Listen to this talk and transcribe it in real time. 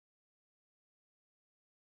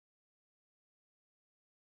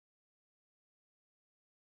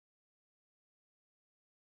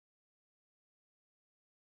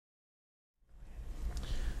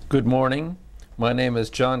Good morning. My name is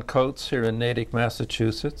John Coates here in Natick,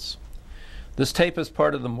 Massachusetts. This tape is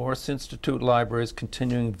part of the Morse Institute Library's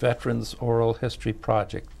continuing Veterans Oral History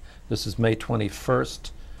Project. This is May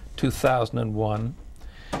 21st, 2001.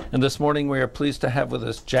 And this morning we are pleased to have with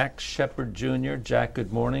us Jack Sheppard, Jr. Jack,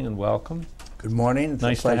 good morning and welcome. Good morning. It's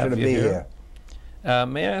nice a pleasure to be here.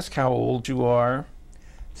 May I ask how old you are?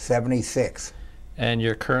 76. And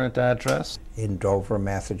your current address? In Dover,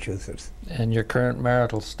 Massachusetts. And your current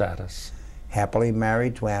marital status? Happily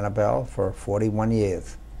married to Annabelle for 41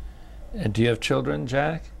 years. And do you have children,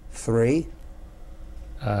 Jack? 3.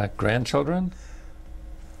 Grandchildren?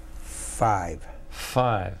 5.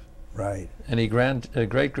 5. Right. Any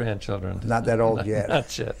great-grandchildren? Not that old yet.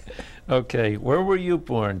 Not yet. Okay. Where were you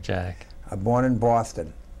born, Jack? Born in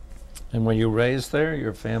Boston. And were you raised there?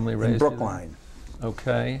 Your family raised in you Brookline. there?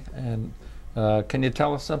 Okay. And can you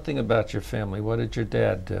tell us something about your family? What did your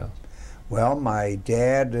dad do? Well, my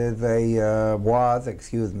dad is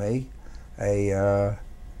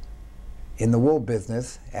in the wool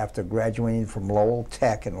business after graduating from Lowell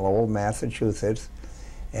Tech in Lowell, Massachusetts.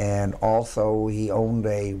 And also he owned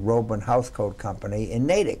a robe and housecoat company in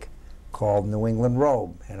Natick called New England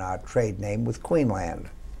Robe, and our trade name was Queenland.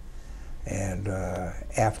 And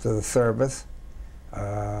after the service,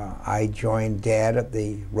 I joined Dad at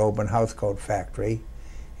the robe and housecoat factory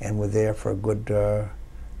and was there for a good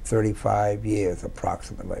 35 years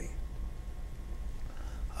approximately.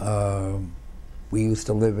 We used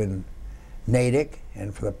to live in Natick,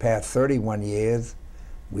 and for the past 31 years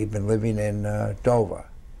we've been living in Dover,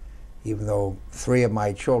 even though 3 of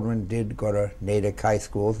my children did go to Natick high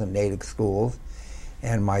schools and Natick schools,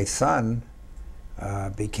 and my son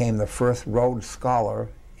became the first Rhodes Scholar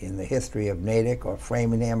in the history of Natick or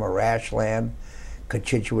Framingham or Ashland,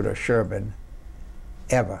 Cochituate or Sherburne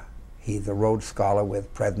ever. He's a Rhodes Scholar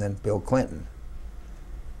with President Bill Clinton.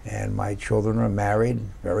 And my children are married,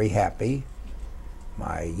 very happy.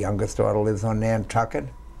 My youngest daughter lives on Nantucket,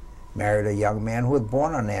 married a young man who was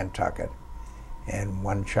born on Nantucket. And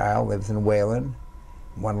one child lives in Wayland,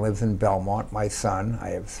 one lives in Belmont, my son. I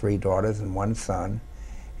have 3 daughters and 1 son.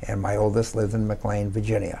 And my oldest lives in McLean,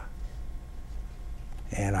 Virginia.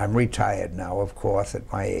 And I'm retired now, of course,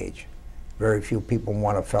 at my age. Very few people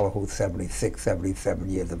want a fellow who's 76, 77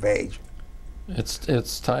 years of age.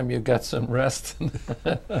 It's time you got some rest.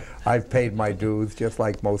 I've paid my dues, just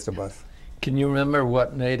like most of us. Can you remember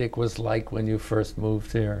what Natick was like when you first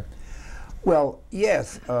moved here? Well,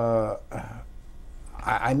 yes.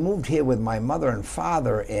 I moved here with my mother and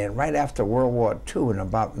father and right after World War II in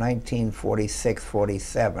about 1946,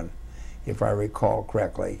 47, if I recall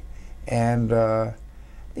correctly. And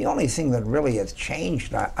the only thing that really has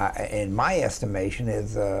changed, in my estimation,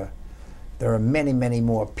 is there are many, many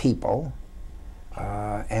more people,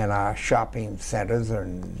 and our shopping centers are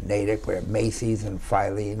in Natick, where Macy's and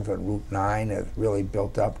Filene's on Route 9 has really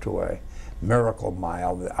built up to a miracle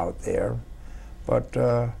mile out there. But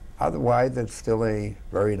otherwise, it's still a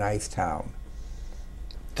very nice town.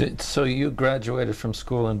 So you graduated from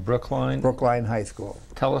school in Brookline? Brookline High School.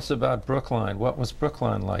 Tell us about Brookline. What was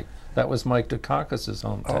Brookline like? That was Mike Dukakis'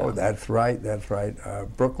 hometown. Oh, that's right, that's right.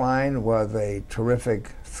 Brookline was a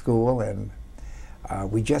terrific school, and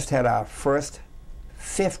we just had our first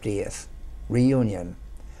 50th reunion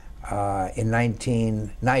in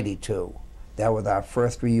 1992. That was our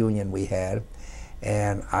first reunion we had,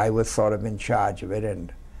 and I was sort of in charge of it.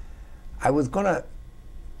 And I was going to,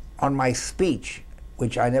 on my speech,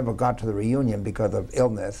 which I never got to the reunion because of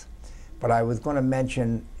illness, but I was going to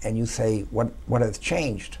mention, and you say, what has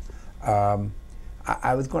changed?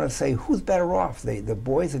 I was going to say, who's better off, the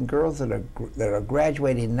boys and girls that are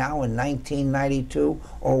graduating now in 1992,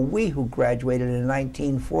 or we who graduated in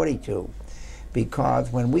 1942?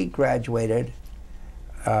 Because when we graduated,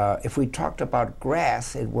 if we talked about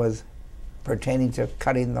grass, it was pertaining to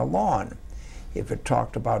cutting the lawn. If it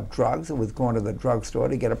talked about drugs, it was going to the drugstore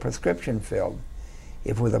to get a prescription filled.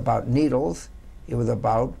 If it was about needles, it was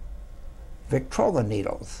about Victrola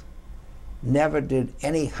needles. Never did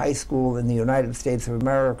any high school in the United States of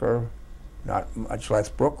America, not much less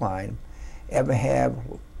Brookline, ever have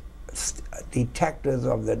detectors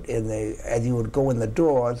as you would go in the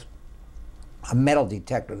doors, a metal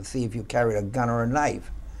detector to see if you carried a gun or a knife.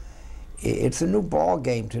 It's a new ball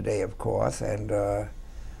game today, of course, and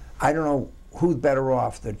I don't know who's better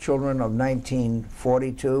off, the children of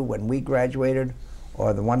 1942 when we graduated,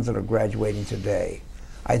 or the ones that are graduating today.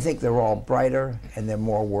 I think they're all brighter and they're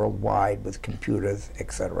more worldwide with computers,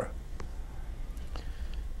 etc.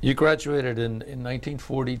 You graduated in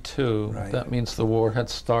 1942. Right. That means the war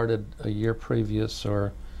had started a year previous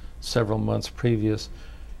or several months previous.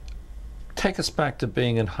 Take us back to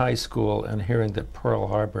being in high school and hearing that Pearl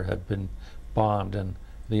Harbor had been bombed and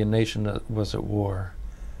the nation was at war.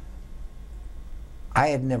 I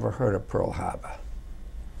had never heard of Pearl Harbor.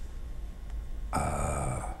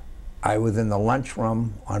 I was in the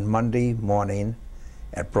lunchroom on Monday morning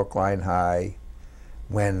at Brookline High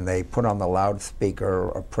when they put on the loudspeaker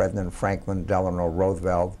of President Franklin Delano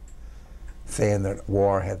Roosevelt saying that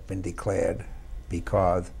war has been declared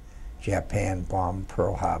because Japan bombed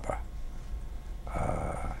Pearl Harbor.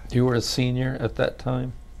 You were a senior at that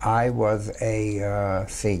time? I was a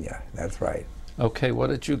senior, that's right. Okay, what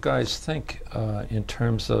did you guys think in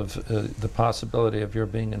terms of the possibility of your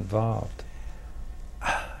being involved?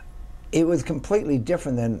 It was completely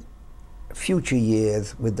different than future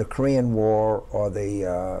years with the Korean War or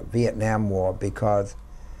the Vietnam War, because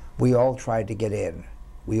we all tried to get in.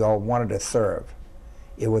 We all wanted to serve.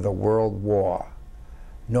 It was a world war.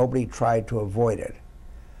 Nobody tried to avoid it.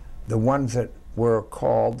 The ones that were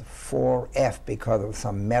called 4F because of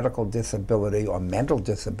some medical disability or mental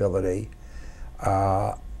disability,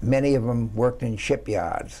 many of them worked in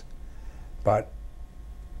shipyards. But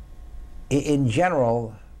in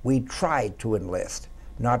general, we tried to enlist,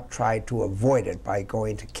 not tried to avoid it by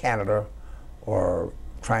going to Canada or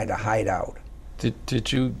trying to hide out.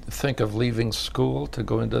 Did you think of leaving school to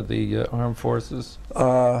go into the armed forces?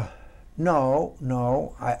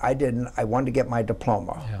 No, I didn't. I wanted to get my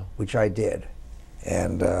diploma, Yeah. which I did.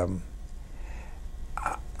 And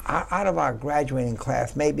out of our graduating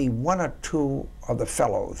class, maybe one or two of the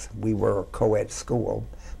fellows, we were a co-ed school,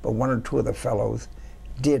 but one or two of the fellows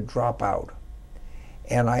did drop out.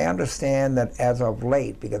 And I understand that as of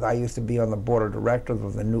late, because I used to be on the board of directors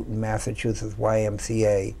of the Newton, Massachusetts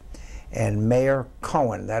YMCA, and Mayor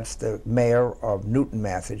Cohen, that's the mayor of Newton,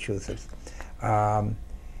 Massachusetts,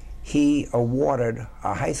 he awarded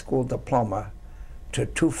a high school diploma to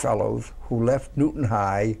two fellows who left Newton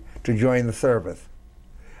High to join the service.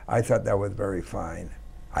 I thought that was very fine.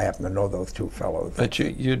 I happen to know those two fellows. But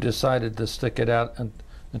you decided to stick it out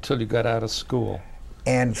until you got out of school.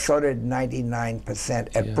 And so did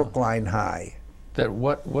 99% at Yeah. Brookline High.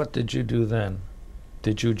 What did you do then?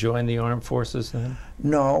 Did you join the armed forces then?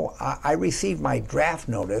 No, I received my draft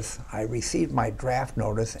notice.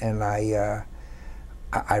 And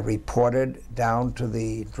I reported down to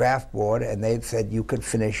the draft board, and they said you could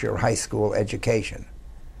finish your high school education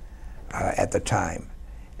at the time.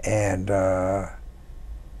 And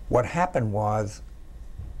what happened was,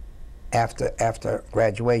 after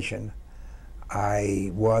graduation,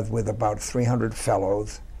 I was with about 300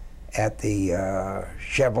 fellows at the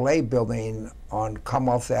Chevrolet building on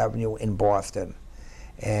Commerce Avenue in Boston,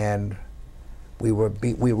 and we were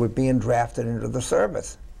being drafted into the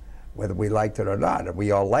service, whether we liked it or not, and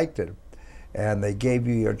we all liked it. And they gave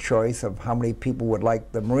you your choice of how many people would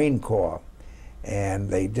like the Marine Corps, and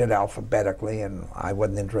they did alphabetically, and I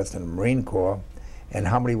wasn't interested in the Marine Corps, and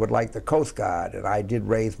how many would like the Coast Guard, and I did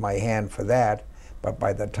raise my hand for that. But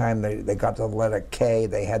by the time they got to the letter K,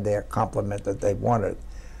 they had their complement that they wanted.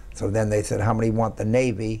 So then they said, how many want the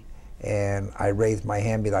Navy? And I raised my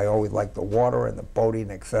hand because I always liked the water and the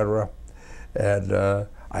boating, etc. And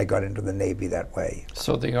I got into the Navy that way.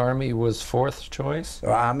 So the Army was fourth choice?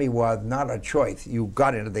 The Army was not a choice. You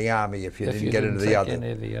got into the Army if you didn't get into the other.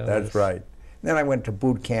 Any of the others. That's right. Then I went to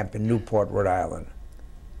boot camp in Newport, Rhode Island.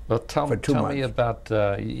 Well, tell me about,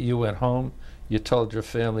 you went home, you told your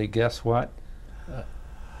family, guess what?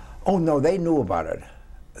 Oh, no, they knew about it.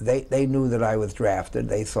 They knew that I was drafted.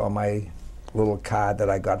 They saw my little card that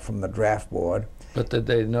I got from the draft board. But did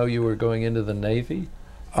they know you were going into the Navy?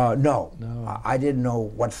 No. No. I didn't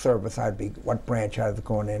know what service what branch I was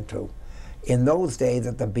going into. In those days,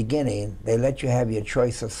 at the beginning, they let you have your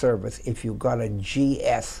choice of service if you got a G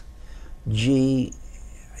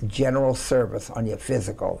general service on your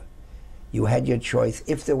physical. You had your choice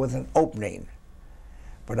if there was an opening.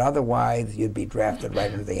 But otherwise, you'd be drafted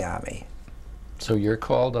right into the Army. So you're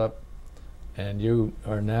called up, and you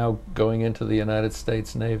are now going into the United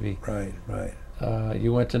States Navy. Right, right.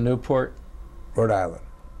 You went to Newport? Rhode Island.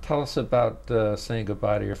 Tell us about saying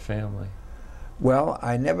goodbye to your family. Well,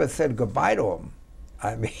 I never said goodbye to them.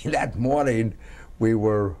 I mean, that morning,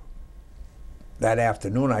 that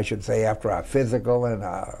afternoon, I should say, after our physical and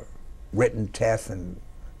our written tests and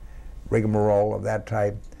rigmarole of that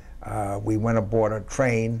type, we went aboard a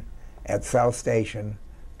train at South Station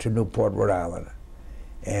to Newport, Rhode Island.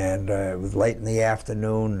 And it was late in the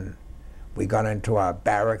afternoon. We got into our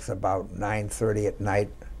barracks about 9:30 at night,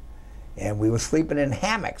 and we were sleeping in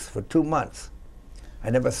hammocks for 2 months. I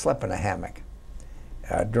never slept in a hammock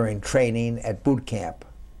during training at boot camp.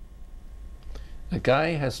 A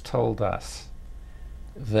guy has told us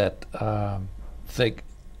that they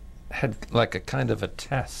had like a kind of a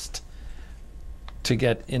test to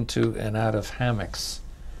get into and out of hammocks,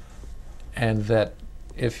 and that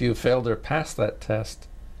if you failed or passed that test,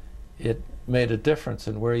 it made a difference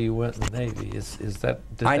in where you went in the Navy. Is that?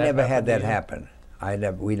 I never had that happen?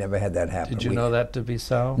 happen. We never had that happen. Did you know that to be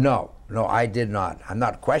so? No, I did not. I'm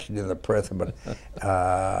not questioning the person, but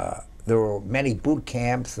there were many boot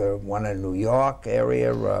camps. One in New York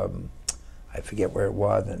area, I forget where it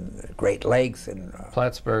was, and Great Lakes, and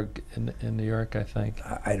Plattsburgh in New York, I think.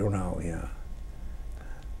 I don't know. Yeah.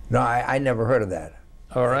 No, I never heard of that.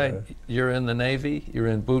 All right, you're in the Navy. You're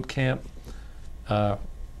in boot camp.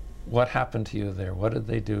 What happened to you there? What did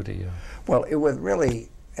they do to you? Well, it was really,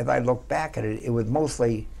 as I look back at it, it was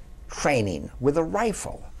mostly training with a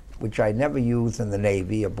rifle, which I never used in the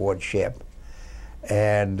Navy aboard ship.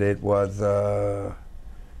 And it was,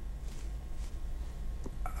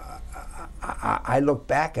 I look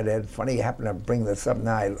back at it, funny you happen to bring this up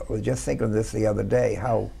now, I was just thinking of this the other day,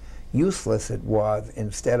 how useless it was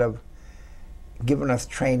instead of giving us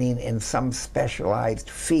training in some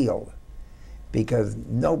specialized field. Because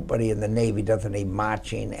nobody in the Navy does any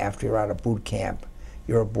marching after you're out of boot camp.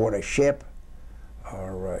 You're aboard a ship,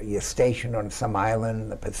 or you're stationed on some island in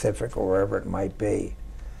the Pacific or wherever it might be.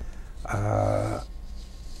 I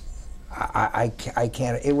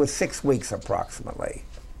can't, it was 6 weeks approximately.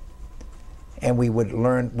 And we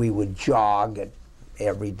would jog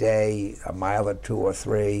every day, a mile or 2 or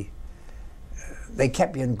 3. They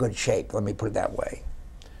kept you in good shape, let me put it that way.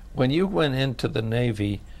 When you went into the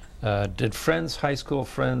Navy, did friends, high school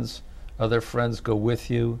friends, other friends go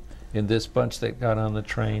with you in this bunch that got on the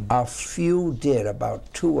train? A few did,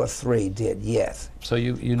 about 2 or 3 did, yes. So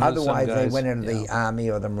you knew Otherwise, some guys, they went into the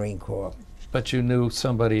Army or the Marine Corps. But you knew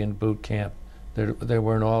somebody in boot camp. They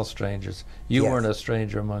weren't all strangers. You Yes. weren't a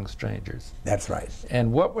stranger among strangers. That's right.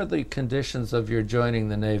 And what were the conditions of your joining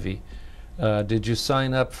the Navy? Did you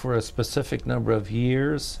sign up for a specific number of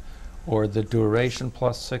years, or the duration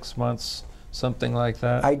plus 6 months? Something like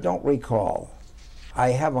that? I don't recall. I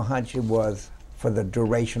have a hunch it was for the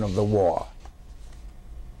duration of the war.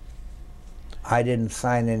 I didn't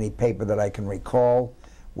sign any paper that I can recall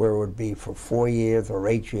where it would be for 4 years or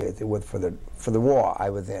 8 years. It was for the war I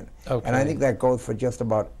was in. Okay. And I think that goes for just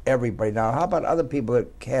about everybody. Now, how about other people that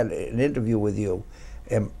had an interview with you?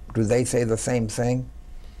 Do they say the same thing?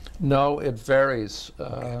 No, it varies.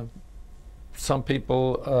 Some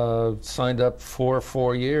people signed up for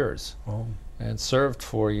 4 years and served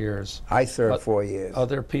 4 years. I served 4 years.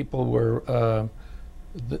 Other people were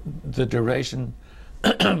the duration,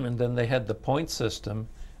 and then they had the point system,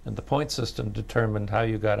 and the point system determined how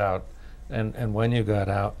you got out and when you got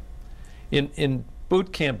out. In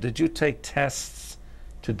boot camp, did you take tests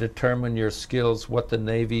to determine your skills, what the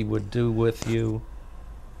Navy would do with you?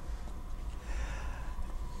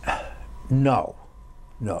 No.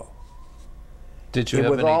 Did you It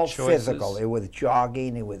have was any all choices? physical. It was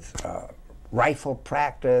jogging. It was rifle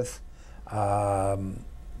practice. There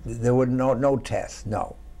were no tests.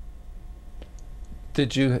 No.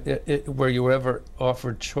 Did you? Were you ever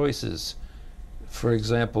offered choices? For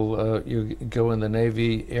example, you go in the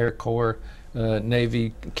Navy, Air Corps,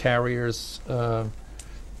 Navy carriers,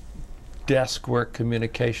 desk work,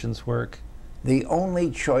 communications work. The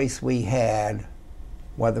only choice we had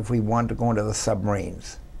was if we wanted to go into the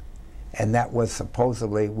submarines. And that was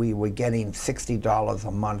supposedly, we were getting $60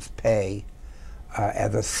 a month pay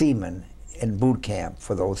as a seaman in boot camp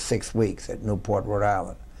for those 6 weeks at Newport, Rhode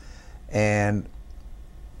Island. And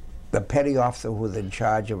the petty officer who was in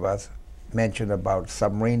charge of us mentioned about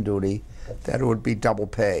submarine duty, that it would be double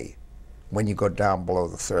pay when you go down below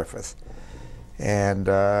the surface. And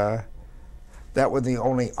that was the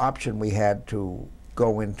only option we had to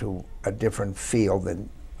go into a different field than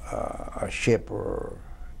a ship or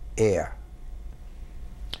air.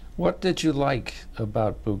 What did you like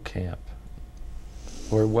about boot camp?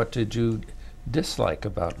 Or what did you dislike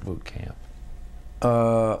about boot camp?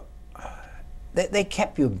 They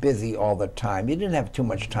kept you busy all the time. You didn't have too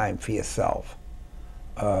much time for yourself.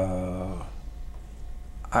 I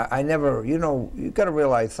never, you know, you got to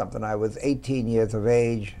realize something. I was 18 years of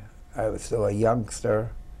age. I was still a youngster.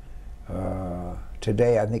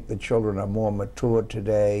 Today, I think the children are more mature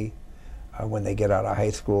today when they get out of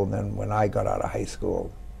high school than when I got out of high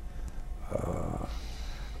school.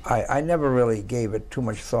 I never really gave it too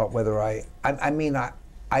much thought whether I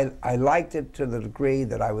liked it to the degree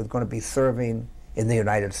that I was going to be serving in the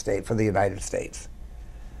United States, for the United States.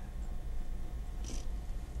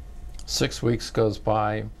 6 weeks goes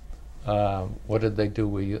by. What did they do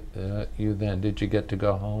with you then? Did you get to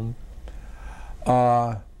go home?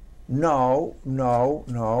 No, no,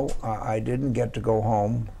 no. I didn't get to go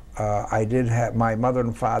home. I did have, my mother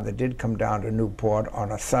and father did come down to Newport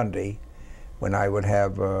on a Sunday when I would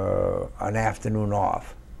have an afternoon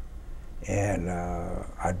off, and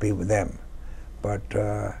I'd be with them. But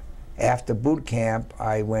after boot camp,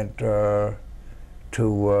 I went to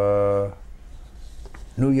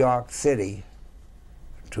New York City,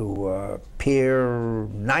 to Pier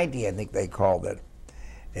 90, I think they called it.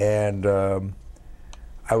 And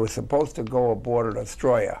I was supposed to go aboard a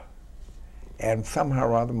destroyer. And somehow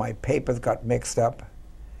or other, my papers got mixed up,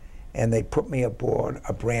 and they put me aboard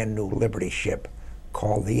a brand new Liberty ship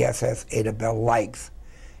called the SS Adabel Lykes,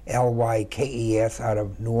 L-Y-K-E-S, out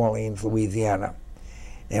of New Orleans, Louisiana.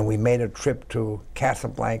 And we made a trip to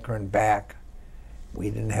Casablanca and back.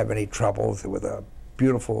 We didn't have any troubles. It was a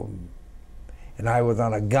beautiful, and I was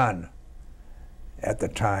on a gun at the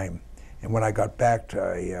time. And when I got back to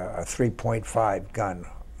a 3.5 gun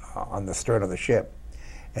on the stern of the ship.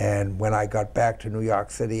 And when I got back to New York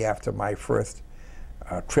City after my first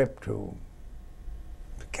trip to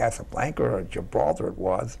Casablanca or Gibraltar it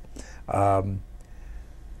was,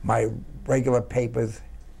 my regular papers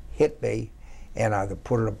hit me, and I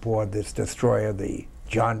put it aboard this destroyer, the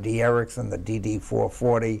John D. Erickson, the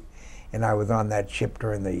DD-440, and I was on that ship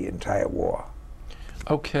during the entire war.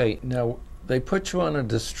 Okay, now they put you on a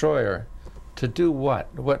destroyer to do what?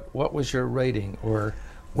 What was your rating or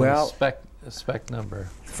spec number?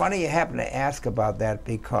 Funny you happen to ask about that,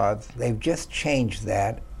 because they've just changed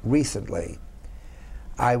that recently.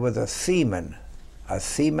 I was a seaman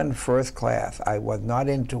first class. I was not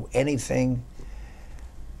into anything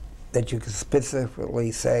that you could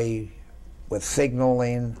specifically say with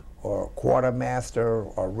signaling or quartermaster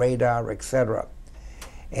or radar, etc.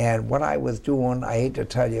 And what I was doing, I hate to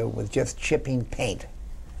tell you, was just chipping paint.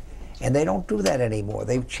 And they don't do that anymore.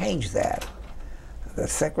 They've changed that. The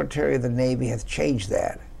Secretary of the Navy has changed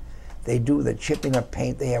that. They do the chipping of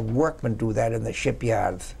paint. They have workmen do that in the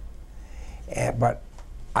shipyards. But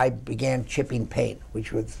I began chipping paint,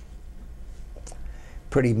 which was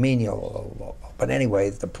pretty menial. But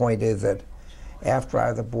anyways, the point is that after I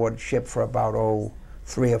was aboard ship for about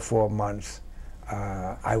 3 or 4 months,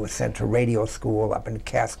 I was sent to radio school up in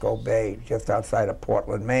Casco Bay, just outside of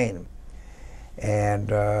Portland, Maine.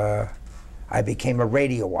 And I became a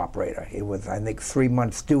radio operator. It was, I think, 3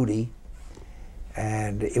 months duty,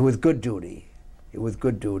 and it was good duty. It was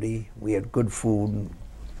good duty. We had good food and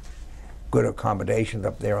good accommodations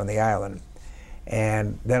up there on the island.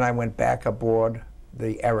 And then I went back aboard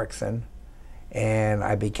the Erickson, and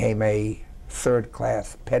I became a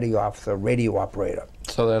third-class petty officer radio operator.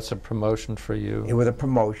 So that's a promotion for you? It was a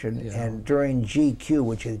promotion, yeah. And during GQ,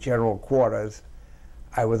 which is General Quarters,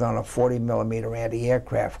 I was on a 40mm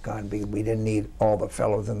anti-aircraft gun because we didn't need all the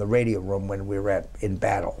fellows in the radio room when we were in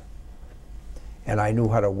battle. And I knew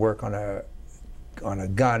how to work on a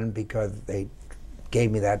gun because they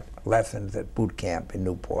gave me that lessons at boot camp in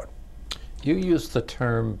Newport. You used the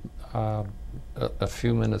term a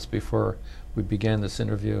few minutes before we began this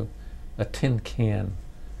interview, a tin can.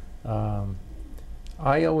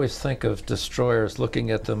 I always think of destroyers,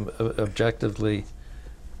 looking at them objectively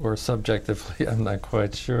or subjectively, I'm not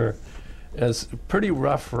quite sure, as pretty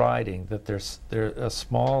rough riding, that they're a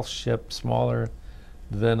small ship, smaller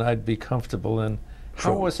than I'd be comfortable in.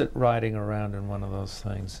 True. How was it riding around in one of those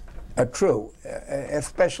things? True,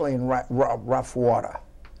 especially in rough water.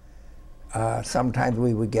 Sometimes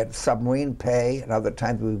we would get submarine pay, and other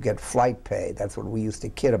times we would get flight pay. That's what we used to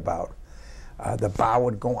kid about. The bow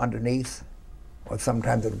would go underneath, or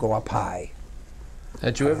sometimes it would go up high.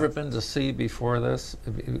 Had you ever been to sea before this,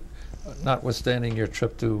 notwithstanding your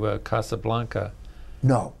trip to Casablanca?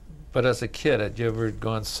 No. But as a kid, had you ever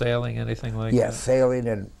gone sailing, anything like that? Yes, sailing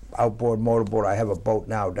and outboard motorboat. I have a boat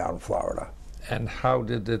now down in Florida. And how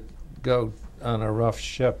did it go on a rough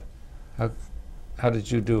ship? How did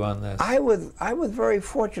you do on this? I was very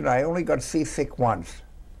fortunate. I only got seasick once,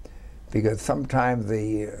 because sometimes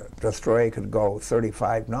the destroyer could go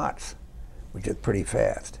 35 knots, which is pretty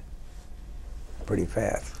fast. Pretty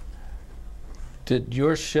fast. Did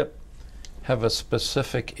your ship have a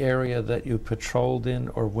specific area that you patrolled in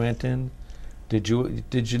or went in? Did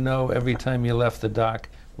you know every time you left the dock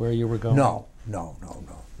where you were going? No.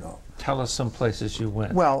 Tell us some places you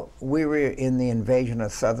went. Well, we were in the invasion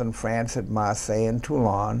of southern France at Marseille and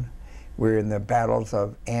Toulon. We were in the battles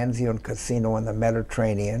of Anzio and Cassino in the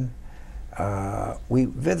Mediterranean. We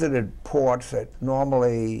visited ports that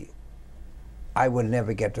normally I would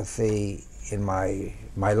never get to see in my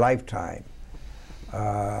lifetime.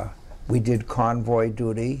 We did convoy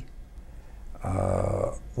duty.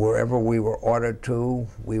 Wherever we were ordered to,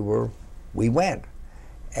 we went.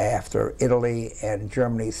 After Italy and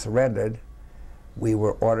Germany surrendered, we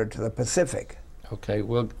were ordered to the Pacific. Okay,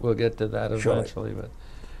 we'll get to that Surely. eventually.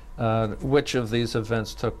 But which of these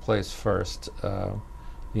events took place first?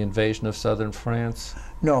 The invasion of southern France?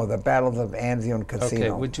 No, the battles of Anzio and Cassino.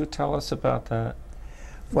 Okay, would you tell us about that?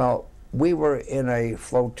 Well, we were in a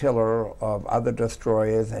flotilla of other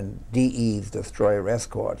destroyers and DE's, destroyer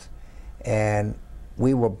escorts, and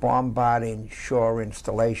we were bombarding shore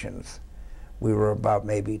installations. We were about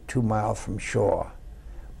maybe 2 miles from shore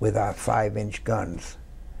with our 5-inch guns.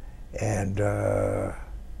 And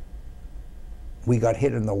we got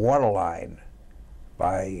hit in the waterline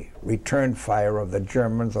by return fire of the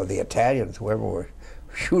Germans or the Italians, whoever were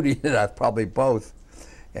shooting at us, probably both.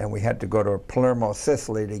 And we had to go to Palermo,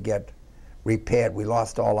 Sicily to get repaired. We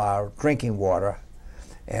lost all our drinking water,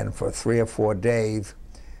 and for 3 or 4 days,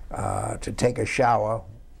 to take a shower,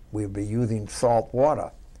 we'd be using salt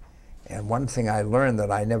water. And one thing I learned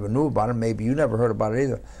that I never knew about, and maybe you never heard about it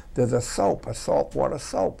either, there's a soap, a saltwater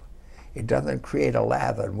soap. It doesn't create a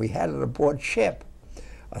lather, and we had it aboard ship,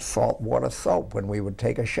 a saltwater soap when we would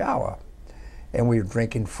take a shower. And we were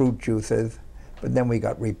drinking fruit juices, but then we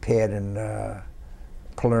got repaired in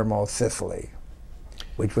Palermo, Sicily,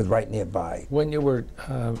 which was right nearby. When you were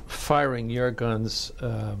firing your guns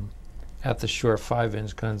at the shore,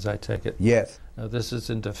 5-inch guns, I take it? Yes. This is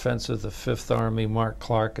in defense of the 5th Army, Mark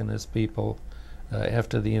Clark and his people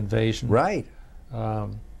after the invasion. Right.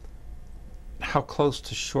 How close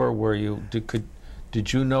to shore were you?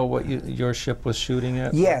 Did you know what your ship was shooting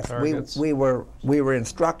at? Yes, targets? we were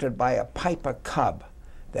instructed by a Piper Cub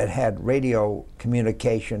that had radio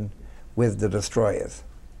communication with the destroyers,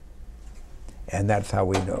 and that's how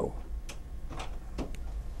we knew.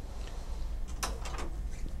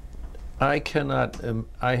 I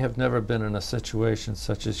have never been in a situation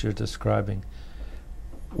such as you're describing.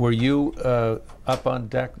 Were you up on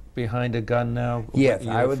deck behind a gun now? Yes,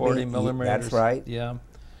 You I were would 40 be. millimeters? That's right. Yeah.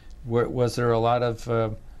 Was there a lot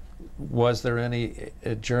of, was there any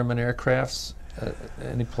German aircrafts,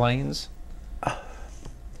 any planes?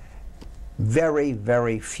 Very,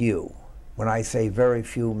 very few. When I say very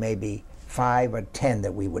few, maybe 5 or 10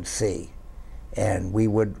 that we would see. And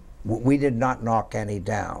we did not knock any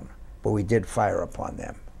down, but we did fire upon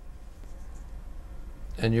them.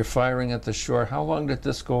 And you're firing at the shore. How long did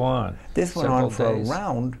this go on? This went on for days?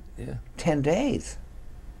 around 10 days.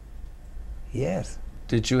 Yes.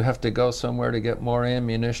 Did you have to go somewhere to get more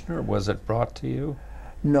ammunition, or was it brought to you?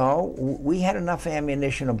 No, we had enough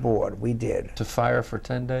ammunition aboard. We did. To fire for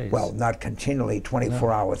 10 days? Well, not continually,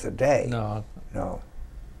 24 hours a day. No. No.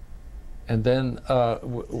 And then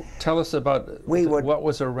tell us about what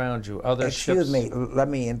was around you, other ships? Excuse me, let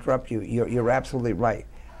me interrupt you. You're absolutely right.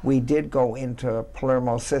 We did go into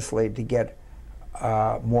Palermo, Sicily to get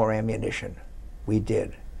more ammunition. We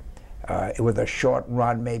did. It was a short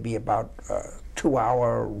run, maybe about a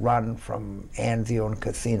 2-hour run from Anzio and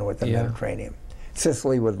Cassino at the Mediterranean.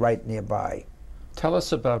 Sicily was right nearby. Tell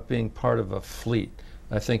us about being part of a fleet.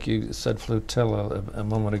 I think you said flotilla a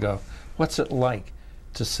moment ago. What's it like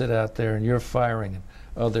to sit out there and you're firing and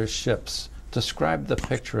other ships? Describe the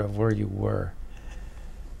picture of where you were.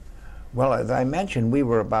 Well, as I mentioned, we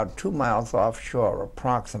were about 2 miles offshore,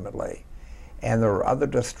 approximately, and there were other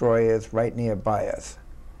destroyers right nearby us.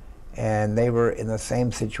 And they were in the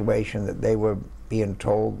same situation that they were being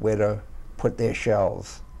told where to put their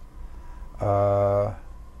shells.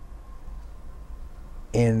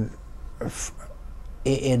 In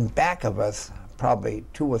back of us, probably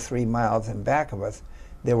 2 or 3 miles in back of us,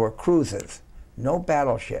 there were cruisers. No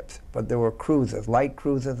battleships, but there were cruisers, light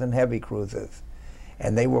cruisers and heavy cruisers.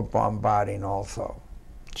 And they were bombarding also.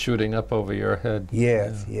 Shooting up over your head.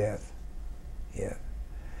 Yes, yes, yes.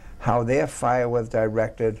 How their fire was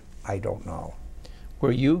directed, I don't know.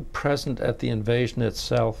 Were you present at the invasion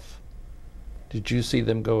itself? Did you see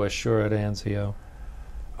them go ashore at Anzio?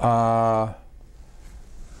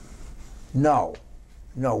 No.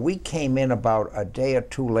 No, we came in about a day or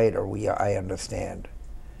two later, I understand.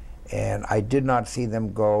 And I did not see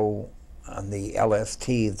them go on the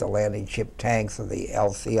LSTs, the landing ship tanks, or the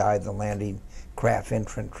LCI, the landing craft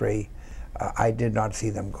infantry. I did not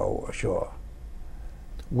see them go ashore.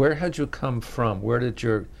 Where had you come from? Where did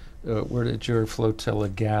your flotilla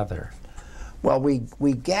gather? Well,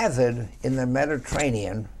 we gathered in the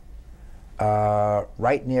Mediterranean,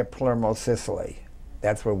 right near Palermo, Sicily.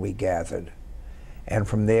 That's where we gathered. And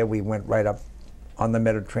from there we went right up on the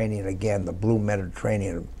Mediterranean again, the blue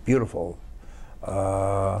Mediterranean, beautiful.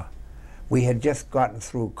 We had just gotten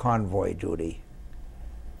through convoy duty,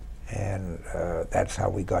 and that's how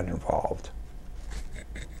we got involved.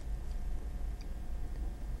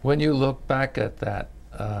 When you look back at that,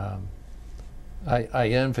 I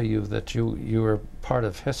envy you that you were part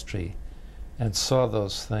of history and saw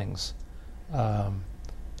those things.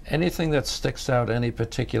 Anything that sticks out, any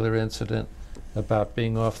particular incident about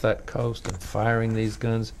being off that coast and firing these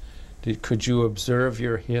guns? Could you observe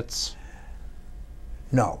your hits?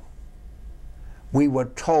 No. We were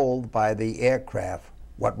told by the aircraft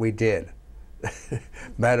what we did.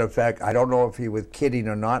 Matter of fact, I don't know if he was kidding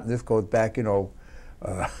or not, and this goes back,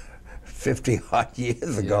 50 odd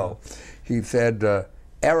years ago. He said,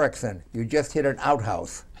 Erickson, you just hit an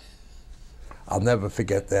outhouse. I'll never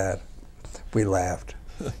forget that. We laughed.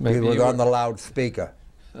 He was on the loudspeaker.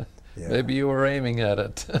 Yeah. Maybe you were aiming at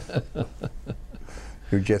it.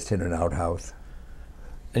 You just hit an outhouse.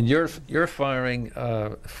 And you're firing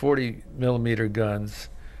 40 millimeter guns.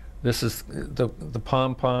 This is the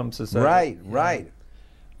pom-poms, is that right, it? Right.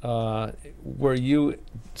 Were you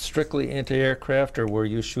strictly anti-aircraft, or were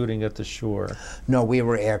you shooting at the shore? No, we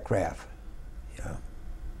were aircraft. Yeah.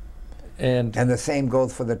 And the same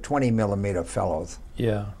goes for the 20 millimeter fellows.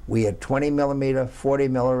 Yeah. We had 20 millimeter, 40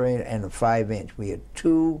 millimeter, and a 5-inch. We had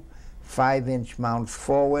 2 5-inch mounts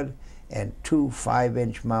forward and 2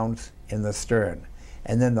 5-inch mounts in the stern.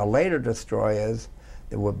 And then the later destroyers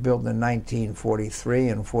that were built in 1943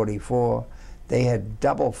 and 44, they had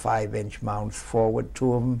double 5-inch mounts forward,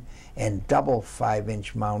 2 of them, and double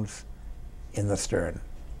 5-inch mounts in the stern.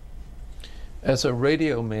 As a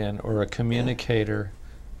radio man or a communicator,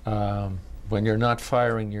 when you're not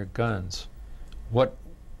firing your guns, what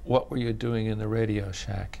were you doing in the radio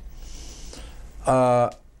shack?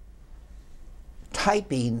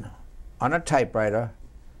 Typing on a typewriter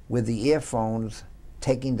with the earphones,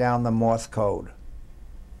 taking down the Morse code.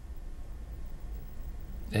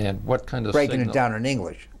 And what kind of breaking it down in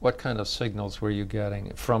English. What kind of signals were you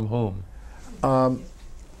getting? From whom?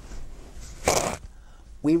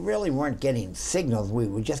 We really weren't getting signals. We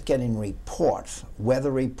were just getting reports,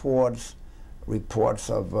 weather reports, reports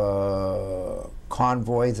of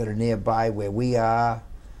convoys that are nearby where we are.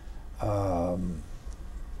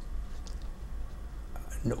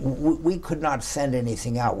 We could not send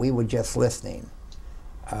anything out. We were just listening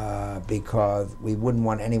because we wouldn't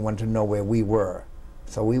want anyone to know where we were.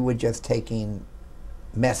 So we were just taking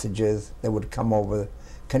messages that would come over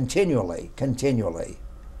continually.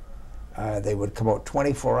 They would come out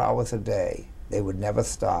 24 hours a day. They would never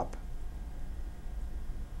stop.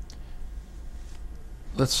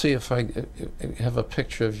 Let's see if I have a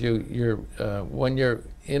picture of you. When you're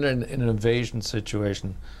in an invasion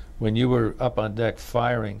situation, when you were up on deck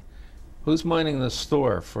firing, who's minding the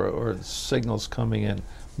store or signals coming in,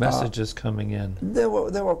 messages coming in? There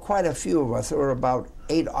were quite a few of us. There were about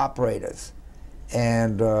 8 operators,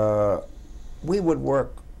 and we would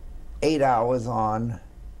work 8 hours on,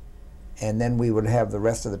 and then we would have the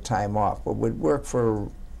rest of the time off. But we'd work for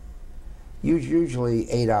usually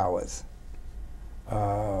 8 hours.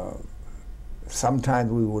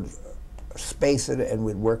 Sometimes we would space it and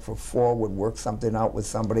we'd work for 4, would work something out with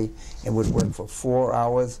somebody, and would work for 4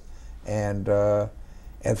 hours. And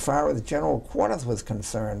as far as general quarters was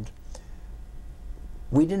concerned,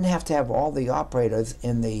 we didn't have to have all the operators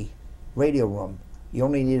in the radio room. You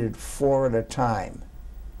only needed 4 at a time.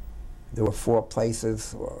 There were 4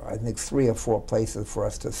 places, or I think 3 or 4 places for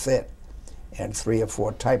us to sit, and 3 or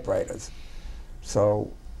 4 typewriters.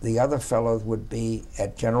 So the other fellows would be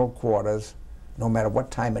at general quarters no matter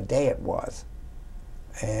what time of day it was.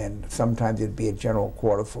 And sometimes it'd be at general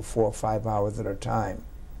quarters for 4 or 5 hours at a time,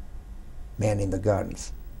 manning the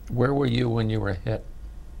guns. Where were you when you were hit?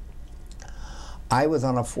 I was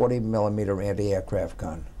on a 40 millimeter anti-aircraft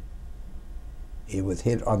gun. It was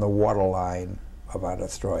hit on the waterline of our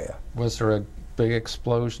destroyer. Was there a big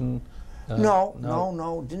explosion?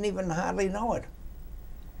 No. Didn't even hardly know it,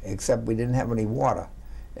 except we didn't have any water.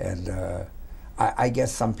 And I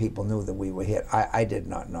guess some people knew that we were hit. I did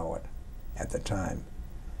not know it at the time.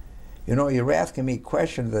 You know, you're asking me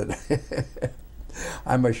questions that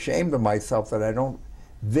I'm ashamed of myself that I don't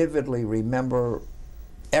vividly remember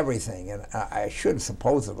everything, and I should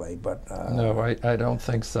supposedly, but... no, I don't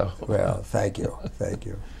think so. Well, thank you, thank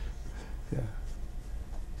you. Yeah.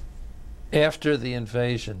 After the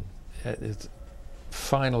invasion,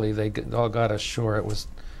 finally they all got ashore. It was,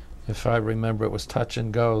 if I remember, it was touch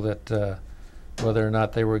and go that whether or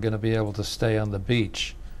not they were going to be able to stay on the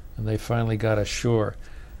beach, and they finally got ashore.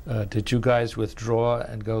 Did you guys withdraw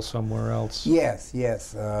and go somewhere else? Yes.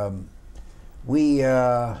 We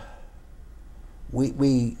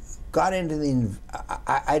got into the...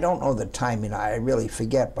 I don't know the timing. I really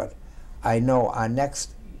forget, but I know our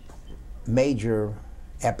next major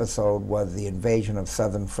episode was the invasion of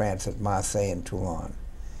southern France at Marseille and Toulon.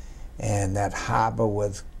 and that harbor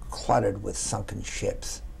was cluttered with sunken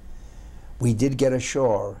ships. We did get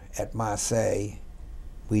ashore at Marseille.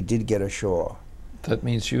 We did get ashore. That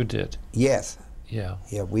means you did. Yes. Yeah.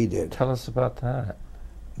 Yeah, we did. Tell us about that.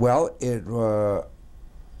 Well,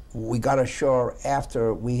 we got ashore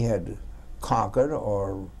after we had conquered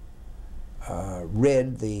or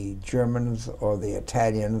rid the Germans or the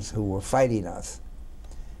Italians who were fighting us.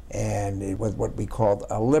 And it was what we called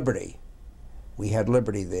a liberty. We had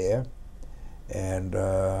liberty there, and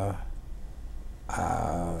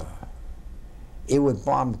it was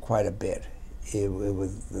bombed quite a bit. It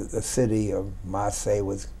was the city of Marseille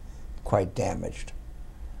was quite damaged,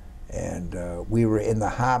 and we were in the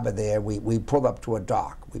harbor there. We pulled up to a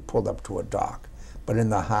dock. But in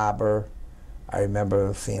the harbor, I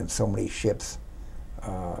remember seeing so many ships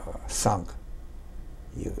sunk.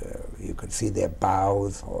 You could see their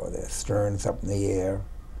bows or their sterns up in the air.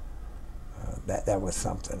 That was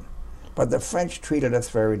something. But the French treated us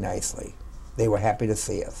very nicely. They were happy to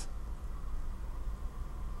see us.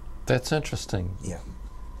 That's interesting. Yeah.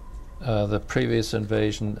 The previous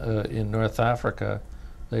invasion in North Africa,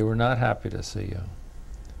 they were not happy to see you.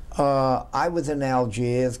 I was in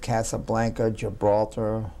Algiers, Casablanca,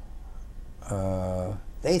 Gibraltar.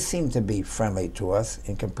 They seemed to be friendly to us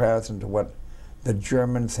in comparison to what the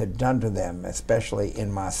Germans had done to them, especially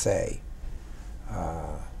in Marseille.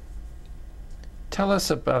 Tell us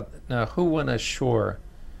about, now, who went ashore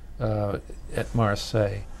at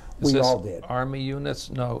Marseille? We all did. Army units?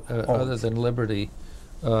 No, other than Liberty.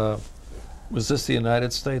 Was this the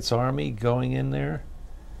United States Army going in there?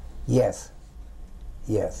 Yes.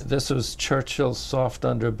 Yes. This was Churchill's soft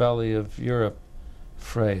underbelly of Europe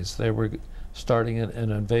phrase. They were starting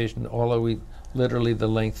an invasion literally the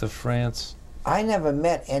length of France. I never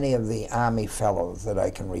met any of the Army fellows that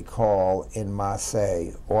I can recall in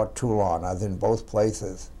Marseille or Toulon. I was in both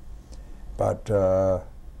places. But the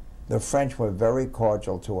French were very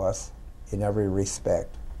cordial to us in every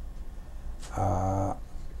respect. I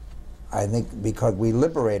think because we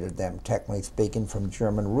liberated them, technically speaking, from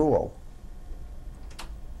German rule.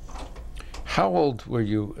 How old were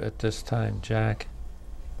you at this time, Jack?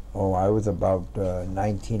 Oh, I was about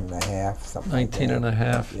 19 and a half, something 19 like that. and a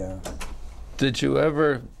half? Yeah. Did you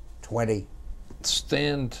ever 20.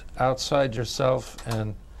 stand outside yourself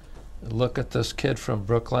and look at this kid from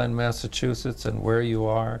Brookline, Massachusetts, and where you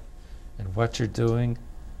are and what you're doing,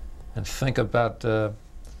 and think about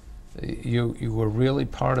you were really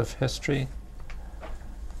part of history?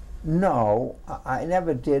 No, I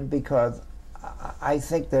never did, because I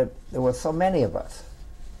think that there were so many of us,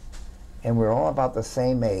 and we're all about the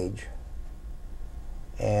same age,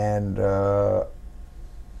 and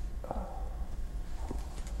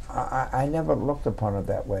I never looked upon it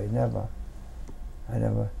that way, never. I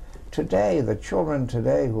never. Today, the children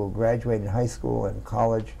today who graduate in high school and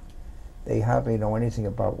college, they hardly know anything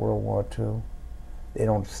about World War II. They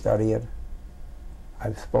don't study it.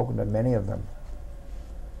 I've spoken to many of them.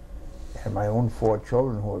 And my own 4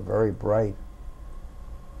 children who are very bright,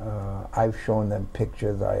 I've shown them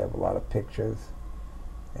pictures. I have a lot of pictures,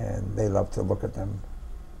 and they love to look at them.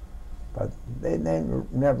 But they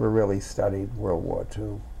never really studied World War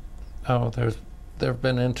II. Oh, there have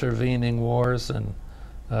been intervening wars, and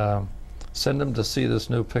send them to see this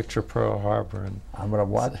new picture, Pearl Harbor. And I'm going to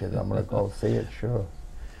watch it. I'm going to go see it, sure.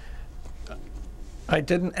 I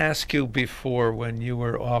didn't ask you before, when you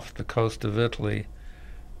were off the coast of Italy,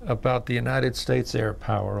 about the United States air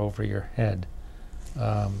power over your head.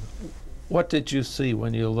 What did you see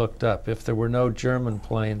when you looked up? If there were no German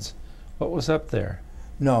planes, what was up there?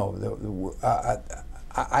 No,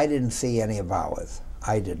 I didn't see any of ours.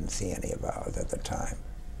 I didn't see any of ours at the time.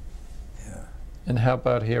 Yeah. And how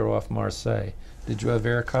about here off Marseille? Did you have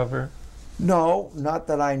air cover? No, not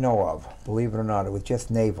that I know of. Believe it or not, it was just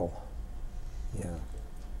naval. Yeah.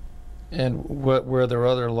 And were there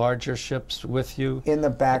other larger ships with you? In the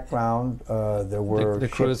background, there were the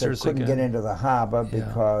ships cruisers that couldn't again? get into the harbor Yeah.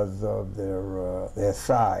 because of their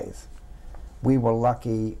size. We were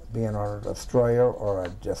lucky, being on a destroyer or a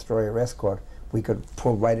destroyer escort, we could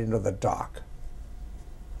pull right into the dock.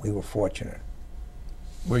 We were fortunate.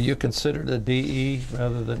 Were you considered a DE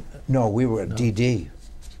rather than? No, we were a DD.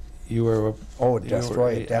 You were a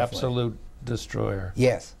destroyer, definitely. Absolute destroyer.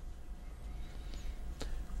 Yes.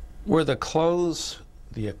 Were the clothes,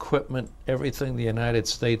 the equipment, everything the United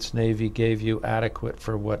States Navy gave you adequate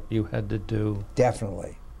for what you had to do?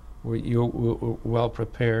 Definitely. Were you well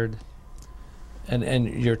prepared? And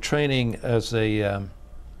your training as a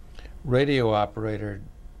radio operator,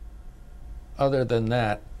 other than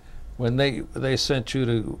that, when they sent you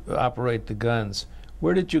to operate the guns,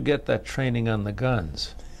 where did you get that training on the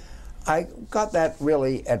guns? I got that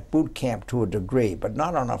really at boot camp to a degree, but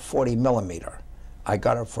not on a 40 millimeter. I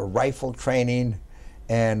got it for rifle training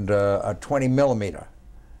and a 20 millimeter,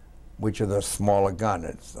 which is a smaller gun.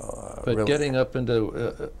 It's But really getting up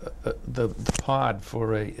into the pod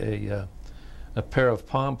for a pair of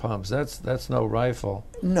pom-poms, that's no rifle.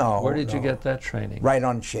 no. Where did you no. get that training? Right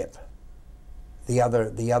on ship. The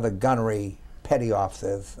other gunnery petty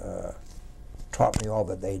officers taught me all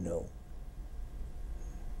that they knew.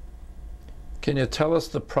 Can you tell us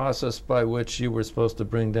the process by which you were supposed to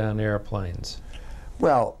bring down airplanes?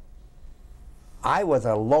 Well, I was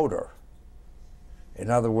a loader.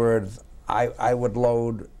 In other words, I would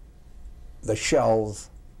load the shells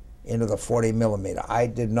into the 40 millimeter. I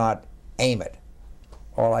did not aim it.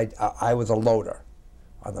 I was a loader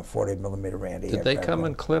on the 40 millimeter anti-aircraft. Did they come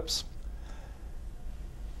in clips?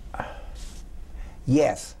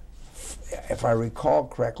 Yes. If I recall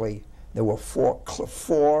correctly, there were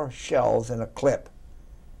four shells in a clip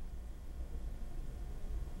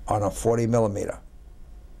on a 40 millimeter.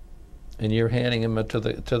 And you're handing them to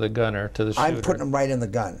the gunner, to the shooter? I'm putting them right in the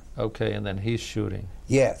gun. Okay, and then he's shooting.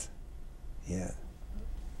 Yes. Yeah.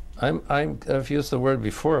 I've used the word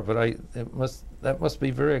before, but that must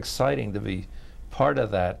be very exciting to be part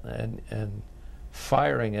of that and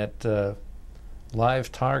firing at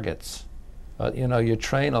live targets. You know, you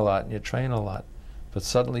train a lot and you train a lot, but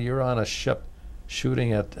suddenly you're on a ship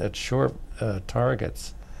shooting at short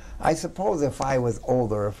targets. I suppose if I was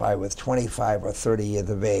older, if I was 25 or 30 years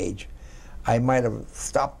of age, I might have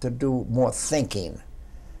stopped to do more thinking.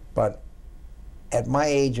 But at my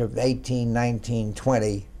age of 18, 19,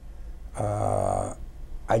 20,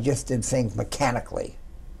 I just did things mechanically.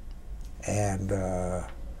 And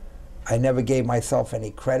I never gave myself any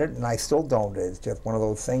credit, and I still don't. It's just one of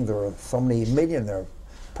those things. There are so many million, there are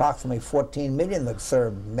approximately 14 million that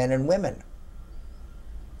serve, men and women.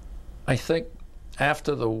 I think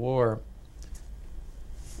after the war,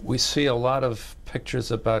 we see a lot of pictures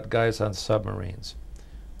about guys on submarines.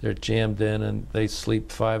 They're jammed in and they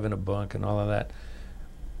sleep 5 in a bunk and all of that.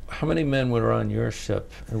 How many men were on your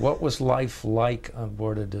ship, and what was life like on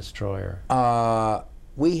board a destroyer?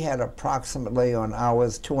 We had approximately on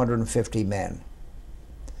ours 250 men.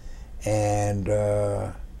 And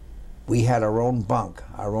we had our own bunk,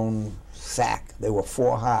 our own sack. They were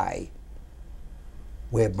 4 high,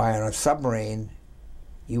 whereby on a submarine,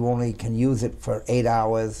 you only can use it for 8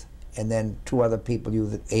 hours, and then 2 other people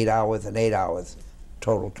use it 8 hours and 8 hours,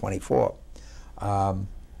 total 24.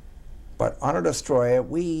 But on a destroyer,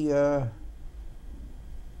 we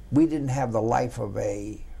didn't have the life of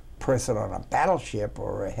a person on a battleship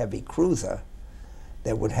or a heavy cruiser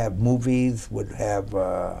that would have movies, would have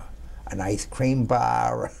an ice cream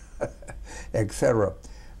bar, etc.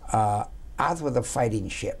 Ours was a fighting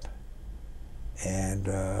ship, and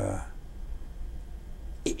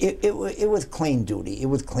it was clean duty. It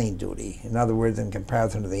was clean duty. In other words, in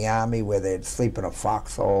comparison to the Army, where they'd sleep in a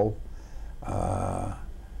foxhole,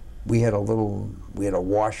 we had a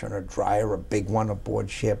washer and a dryer, a big one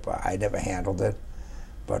aboard ship. I never handled it,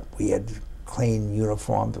 but we had clean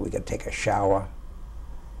uniforms. We could take a shower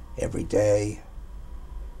every day,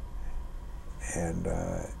 and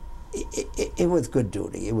it was good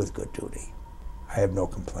duty. It was good duty. I have no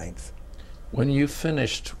complaints. When you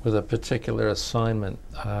finished with a particular assignment,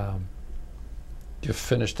 you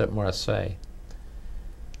finished at Marseille.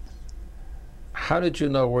 How did you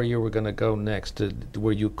know where you were going to go next?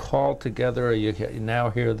 Were you called together, or you now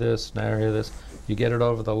hear this, now hear this? You get it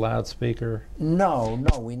over the loudspeaker? No,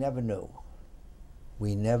 we never knew.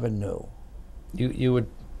 We never knew. You would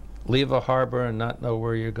leave a harbor and not know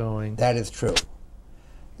where you're going? That is true.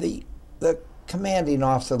 The commanding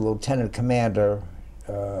officer, Lieutenant Commander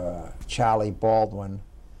Charlie Baldwin,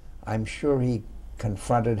 I'm sure he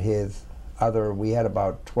confronted his other, we had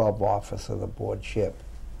about 12 officers aboard ship,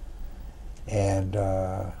 and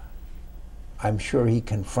I'm sure he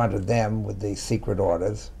confronted them with the secret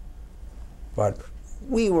orders, but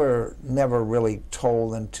we were never really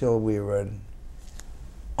told until we were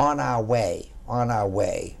on our way,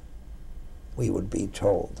 we would be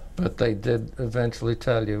told. But they did eventually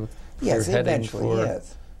tell you? Yes, you're heading eventually, for,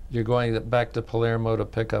 yes. You're going back to Palermo to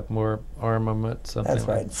pick up more armament, something That's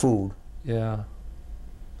right, food. Yeah.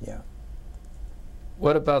 Yeah.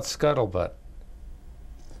 What about scuttlebutt?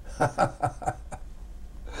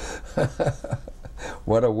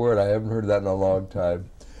 What a word. I haven't heard that in a long time.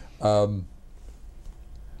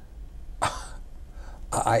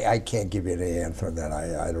 I can't give you any answer on that.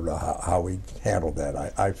 I don't know how we handled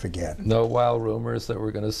that. I forget. No wild rumors that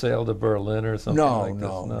we're going to sail to Berlin or something like this?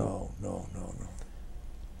 No.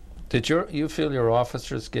 Did you feel your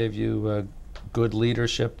officers gave you good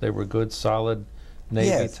leadership? They were good, solid Navy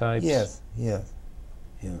Yes, types? yes, yes.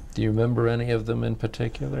 Yeah. Do you remember any of them in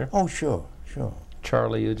particular? Oh, sure, sure.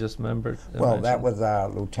 Charlie, you just remembered? Well, that was our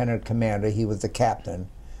lieutenant commander. He was the captain.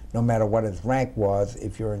 No matter what his rank was,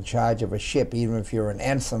 if you're in charge of a ship, even if you're an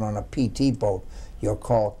ensign on a PT boat, you're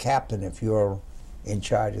called captain if you're in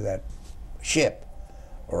charge of that ship,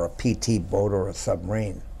 or a PT boat or a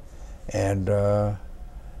submarine. And,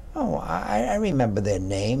 I remember their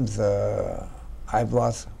names. I've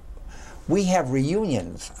lost. We have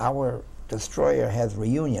reunions. Our destroyer has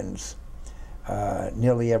reunions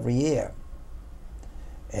nearly every year.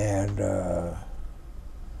 And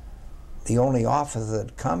the only officer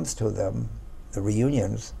that comes to them, the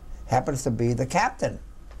reunions, happens to be the captain.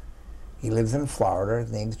 He lives in Florida.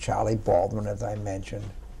 His name's Charlie Baldwin, as I mentioned.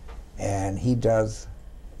 And he does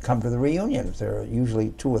come to the reunions. They're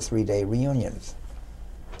usually 2 or 3 day reunions.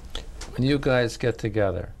 When you guys get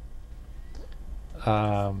together,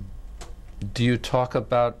 do you talk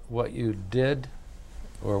about what you did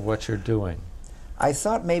or what you're doing? I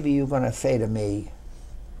thought maybe you were going to say to me,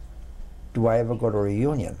 do I ever go to a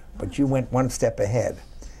reunion? But you went one step ahead.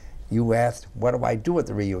 You asked, what do I do at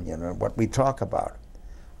the reunion and what we talk about?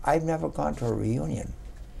 I've never gone to a reunion.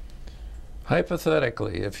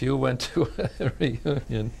 Hypothetically, if you went to a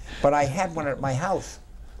reunion. But I had one at my house.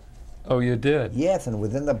 Oh, you did? Yes, and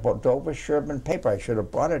within the Dover Sherman paper. I should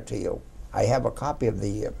have brought it to you. I have a copy of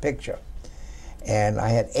the picture. And I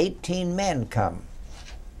had 18 men come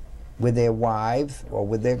with their wives or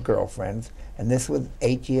with their girlfriends, and this was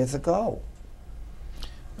 8 years ago.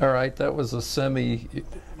 All right, that was a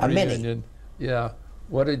semi-reunion. Mini. Yeah.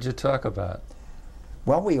 What did you talk about?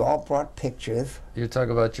 Well, we all brought pictures. You talk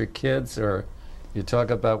about your kids, or you talk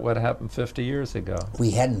about what happened 50 years ago? We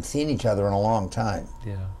hadn't seen each other in a long time.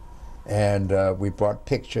 Yeah. And we brought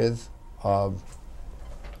pictures of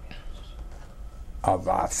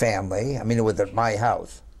our family. I mean, it was at my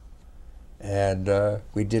house. And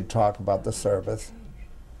we did talk about the service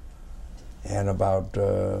and about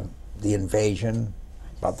the invasion,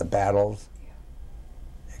 about the battles,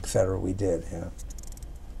 etc. We did, yeah.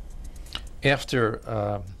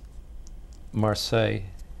 After Marseille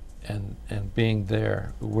and being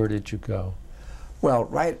there, where did you go? Well,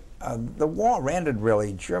 the war ended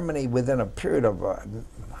really. Germany, within a period of, I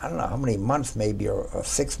don't know how many months maybe, or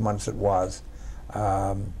 6 months it was,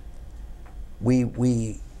 we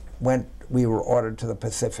were ordered to the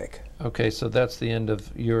Pacific. Okay, so that's the end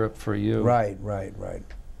of Europe for you. Right.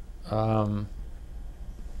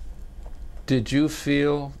 Did you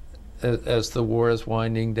feel, as the war is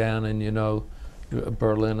winding down and you know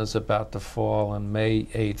Berlin is about to fall and May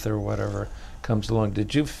 8th or whatever comes along,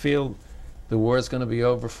 did you feel the war is going to be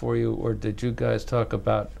over for you, or did you guys talk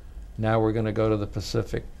about, now we're going to go to the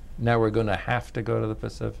Pacific, now we're going to have to go to the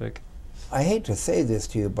Pacific? I hate to say this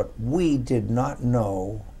to you, but we did not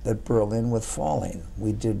know that Berlin was falling.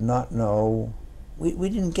 We did not know, we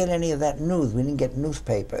didn't get any of that news. We didn't get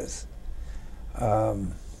newspapers.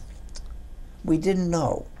 We didn't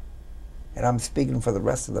know. And I'm speaking for the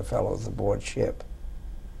rest of the fellows aboard ship.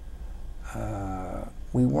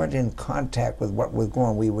 We weren't in contact with what was going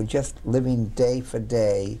on. We were just living day for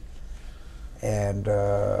day and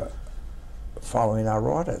following our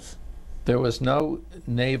orders. There was no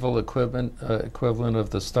naval equivalent of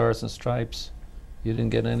the Stars and Stripes? You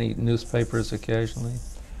didn't get any newspapers occasionally?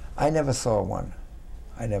 I never saw one.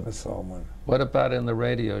 I never saw one. What about in the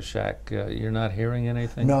Radio Shack? You're not hearing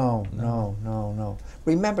anything? No.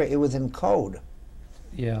 Remember, it was in code.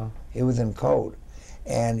 Yeah. It was in code.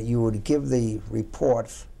 And you would give the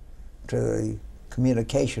reports to the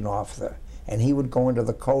communication officer, and he would go into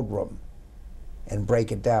the code room and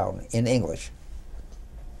break it down in English.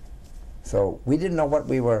 So we didn't know what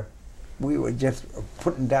we were just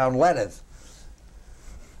putting down letters.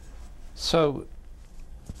 So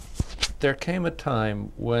there came a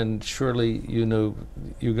time when surely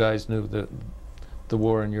you guys knew that the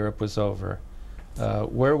war in Europe was over.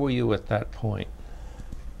 Where were you at that point?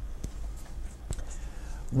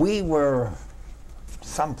 We were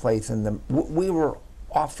someplace we were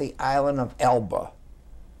off the island of Elba.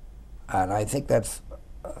 And I think that's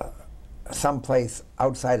someplace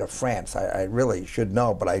outside of France. I really should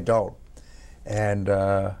know, but I don't. And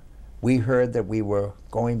we heard that we were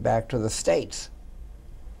going back to the States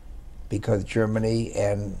because Germany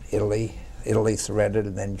and Italy surrendered,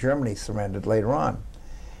 and then Germany surrendered later on.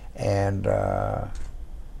 And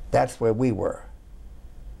that's where we were.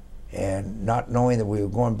 And not knowing that we were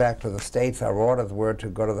going back to the States, our orders were to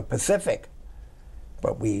go to the Pacific.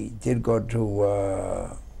 But we did go to,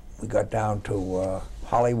 we got down to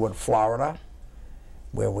Hollywood, Florida,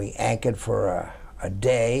 where we anchored for a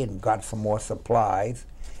day and got some more supplies.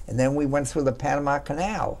 And then we went through the Panama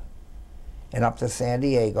Canal and up to San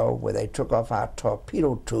Diego, where they took off our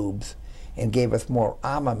torpedo tubes and gave us more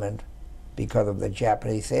armament because of the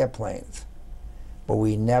Japanese airplanes. But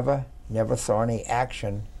we never saw any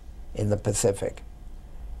action in the Pacific.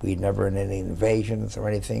 We never had any invasions or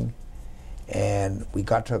anything. And we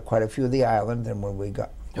got to quite a few of the islands, and when we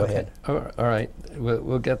got... Go ahead. All right.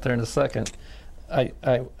 We'll get there in a second. I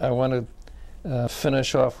want to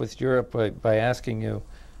finish off with Europe by asking you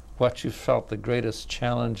what you felt the greatest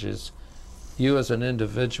challenges you as an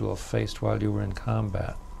individual faced while you were in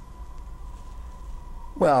combat.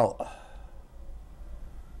 Well,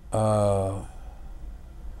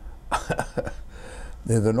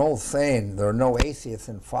 there's an old saying, there are no atheists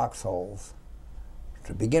in foxholes.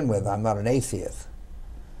 To begin with, I'm not an atheist,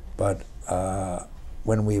 but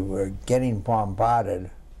when we were getting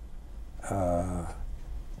bombarded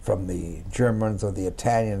from the Germans or the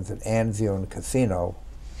Italians at Anzio and Cassino,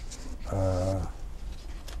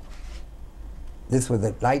 this was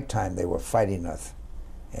at nighttime they were fighting us,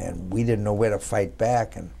 and we didn't know where to fight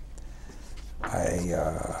back, and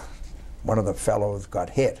one of the fellows got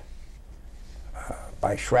hit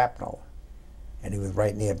by shrapnel, and he was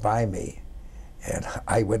right nearby me. And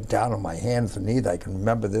I went down on my hands and knees. I can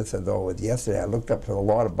remember this as though it was yesterday. I looked up to the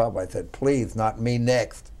Lord above. I said, please, not me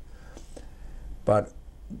next. But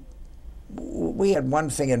we had one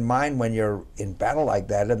thing in mind when you're in battle like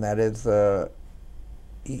that, and that is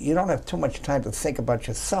you don't have too much time to think about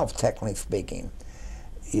yourself, technically speaking.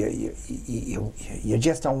 You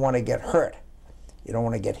just don't want to get hurt. You don't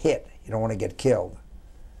want to get hit. You don't want to get killed.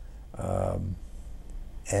 And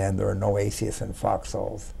there are no atheists in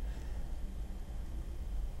foxholes.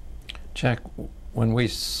 Jack, when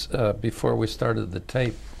before we started the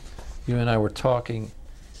tape, you and I were talking,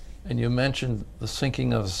 and you mentioned the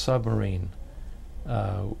sinking of a submarine,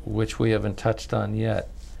 which we haven't touched on yet.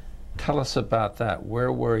 Tell us about that.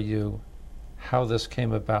 Where were you, how this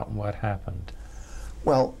came about, and what happened?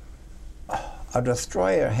 Well, a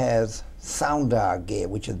destroyer has soundar gear,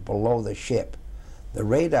 which is below the ship. The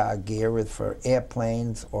radar gear is for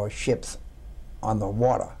airplanes or ships on the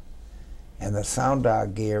water, and the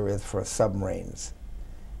soundar gear is for submarines.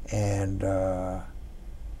 And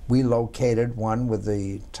we located one with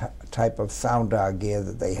the type of soundar gear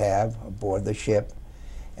that they have aboard the ship,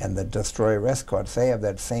 and the destroyer escorts, they have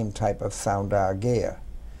that same type of soundar gear.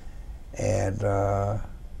 And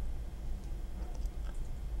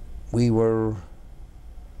we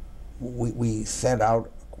sent out,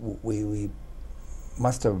 we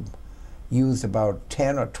must have used about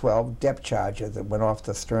 10 or 12 depth charges that went off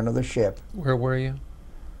the stern of the ship. Where were you?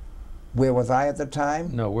 Where was I at the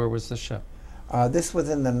time? No, where was the ship? This was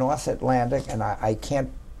in the North Atlantic, and I can't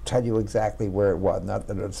tell you exactly where it was. Not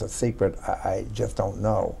that it's a secret, I just don't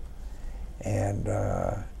know. And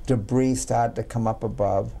debris started to come up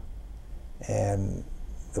above, and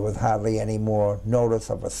there was hardly any more notice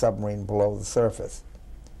of a submarine below the surface.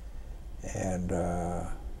 And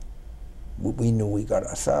we knew we got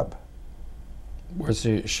a sub. Was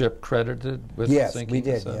the ship credited with yes, sinking? We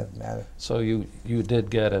did. Yes, so you did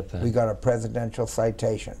get it then? We got a presidential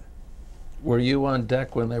citation. Were you on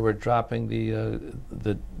deck when they were dropping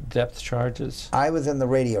the depth charges? I was in the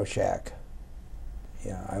radio shack.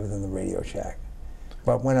 Yeah, I was in the radio shack.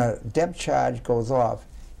 But when a depth charge goes off,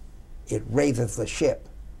 it raises the ship,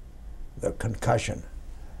 the concussion,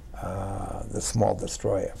 the small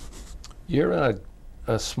destroyer. You're in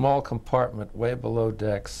a small compartment way below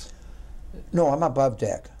decks. No, I'm above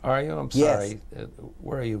deck. Are you? I'm yes. sorry.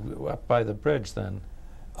 Where are you? Up by the bridge then?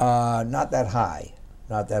 Not that high.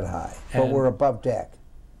 Not that high. But we're above deck.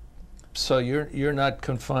 So you're not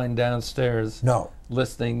confined downstairs? No.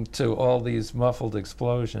 Listening to all these muffled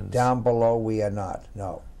explosions? Down below we are not,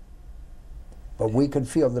 no. But we could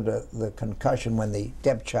feel the concussion when the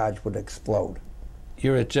depth charge would explode.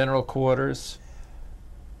 You're at general quarters?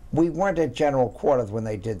 We weren't at general quarters when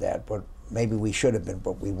they did that, but maybe we should have been,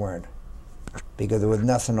 but we weren't. Because there was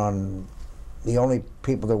nothing on, the only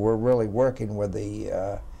people that were really working were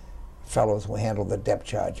the fellows who handled the depth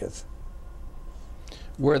charges.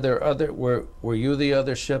 Were you the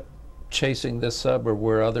other ship chasing this sub, or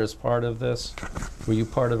were others part of this? Were you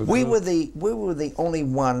part of a group? We were the only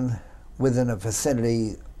one within a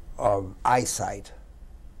vicinity of eyesight.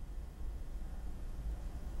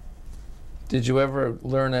 Did you ever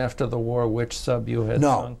learn after the war which sub you had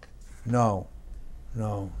sunk? No.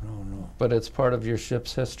 But it's part of your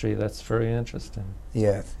ship's history. That's very interesting.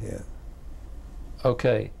 Yes, yes.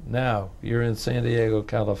 Okay, now you're in San Diego,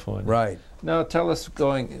 California. Right. Now tell us,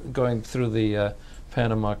 going through the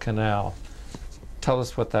Panama Canal, tell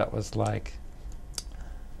us what that was like.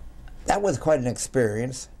 That was quite an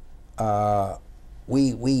experience.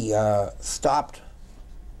 We stopped,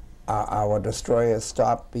 our destroyer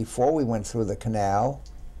stopped before we went through the canal,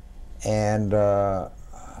 and I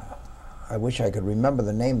wish I could remember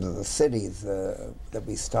the names of the cities that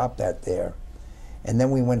we stopped at there. And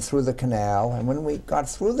then we went through the canal, and when we got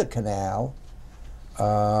through the canal,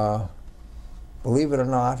 believe it or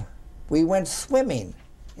not, we went swimming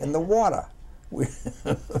in the water.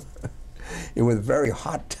 It was very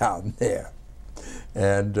hot down there.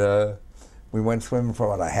 And we went swimming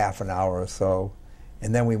for about a half an hour or so,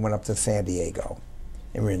 and then we went up to San Diego.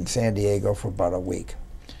 And we were in San Diego for about a week.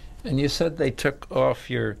 And you said they took off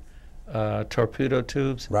your torpedo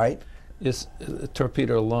tubes? Right.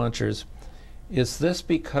 Torpedo launchers. Is this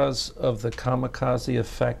because of the kamikaze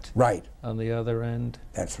effect? Right. On the other end?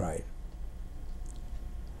 That's right.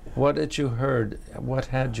 What had you heard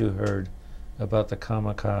about the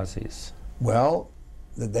kamikazes? Well,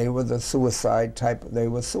 they were the suicide type, they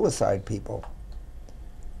were suicide people.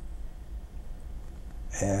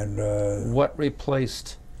 And what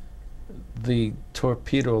replaced the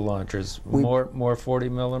torpedo launchers? More 40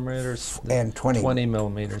 millimeters? And 20. 20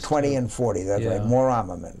 millimeters. 20 too. and 40, that's right. More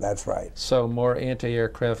armament, that's right. So more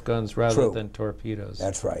anti-aircraft guns rather than torpedoes.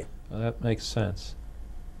 That's right. Well, that makes sense.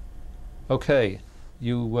 Okay,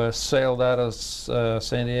 you sailed out of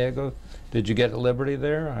San Diego. Did you get at Liberty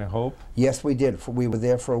there, I hope? Yes, we did. We were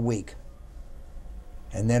there for a week.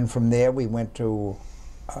 And then from there we went to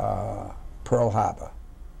Pearl Harbor.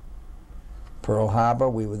 Pearl Harbor,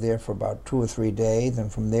 we were there for about 2 or 3 days,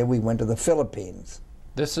 and from there we went to the Philippines.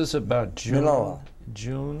 This is about June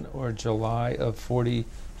or July of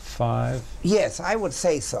 45? Yes, I would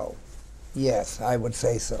say so. Yes, I would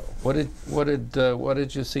say so. What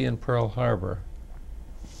did you see in Pearl Harbor?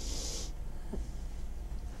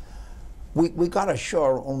 We got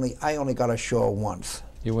ashore I only got ashore once.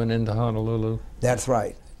 You went into Honolulu? That's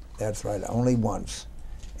right. That's right. Only once.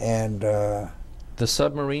 And the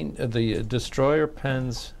submarine, the destroyer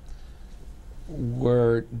pens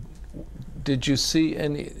were. Did you see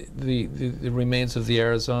any the remains of the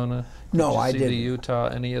Arizona? No, I didn't. The Utah,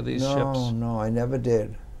 any of these ships? No, I never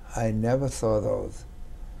did. I never saw those.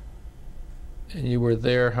 And you were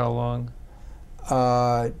there how long?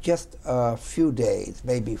 Just a few days,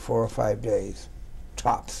 maybe 4 or 5 days,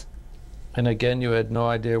 tops. And again, you had no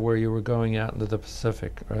idea where you were going out into the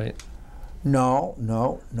Pacific, right? No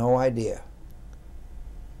idea.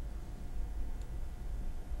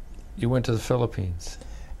 You went to the Philippines.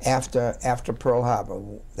 After Pearl Harbor,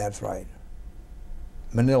 that's right.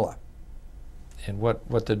 Manila. And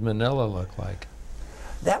what did Manila look like?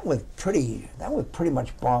 That was pretty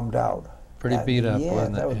much bombed out. Pretty beat up,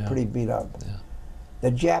 wasn't it? That was pretty beat up. Yeah. The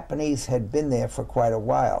Japanese had been there for quite a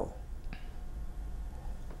while.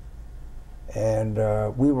 And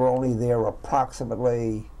we were only there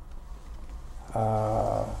approximately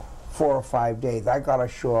 4 or 5 days. I got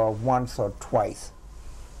ashore once or twice.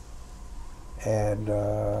 And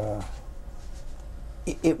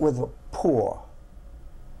it was poor.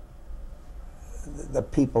 The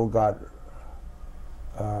people got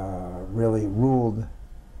really ruled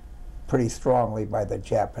pretty strongly by the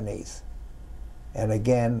Japanese. And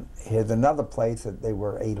again, here's another place that they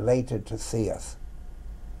were elated to see us,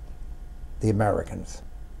 the Americans.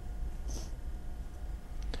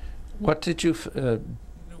 What did you?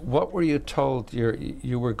 What were you told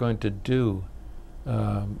you were going to do?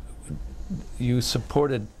 You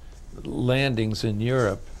supported landings in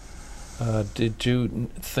Europe. Did you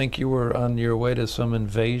think you were on your way to some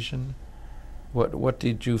invasion? What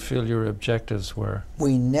did you feel your objectives were?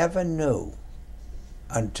 We never knew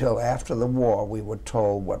until after the war we were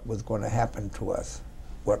told what was going to happen to us,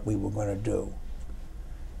 what we were going to do.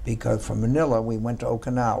 Because from Manila we went to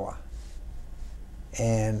Okinawa,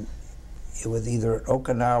 and it was either at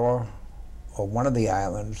Okinawa or one of the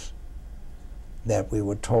islands that we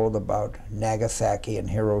were told about Nagasaki and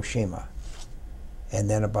Hiroshima, and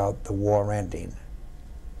then about the war ending.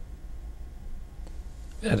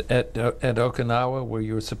 At Okinawa, where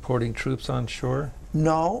you were supporting troops on shore?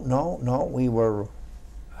 No. We were,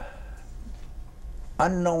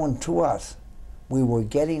 unknown to us, we were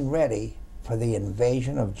getting ready for the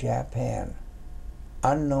invasion of Japan.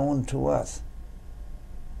 Unknown to us.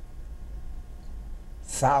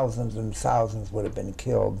 Thousands and thousands would have been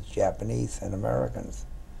killed, Japanese and Americans.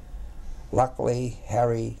 Luckily,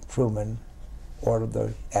 Harry Truman ordered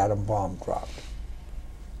the atom bomb dropped.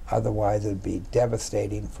 Otherwise, it would be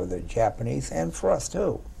devastating for the Japanese and for us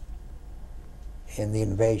too in the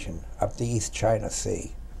invasion up the East China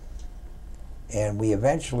Sea. And we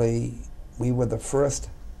were the first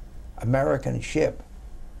American ship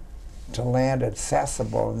to land at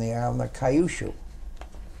Sasebo on the island of Kyushu,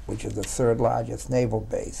 which is the third largest naval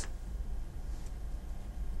base.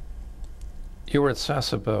 You were at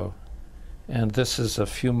Sasebo, and this is a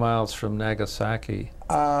few miles from Nagasaki.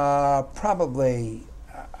 Probably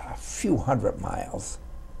a few hundred miles.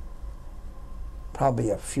 Probably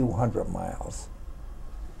a few hundred miles.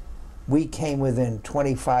 We came within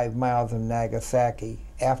 25 miles of Nagasaki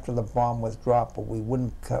after the bomb was dropped, but we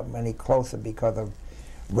wouldn't come any closer because of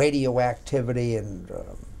radioactivity and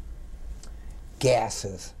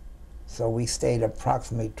gases. So we stayed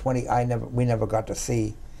approximately 20. We never got to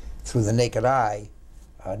see through the naked eye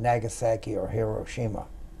Nagasaki or Hiroshima.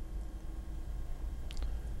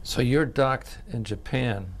 So you're docked in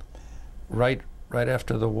Japan right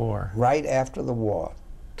after the war. Right after the war.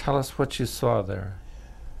 Tell us what you saw there.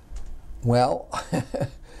 Well,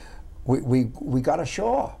 we got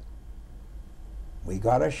ashore. We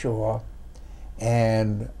got ashore,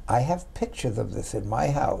 and I have pictures of this in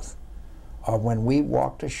my house, of when we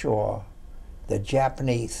walked ashore, the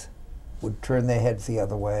Japanese would turn their heads the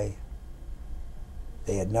other way.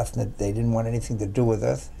 They had nothing, they didn't want anything to do with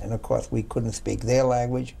us, and of course we couldn't speak their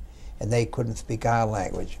language, and they couldn't speak our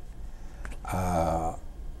language. The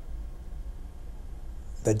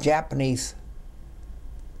Japanese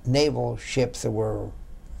naval ships that were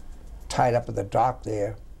tied up at the dock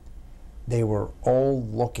there, they were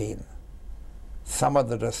old looking. Some of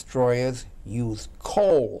the destroyers used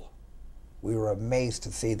coal. We were amazed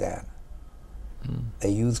to see that. They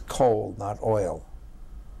used coal, not oil,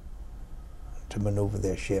 to maneuver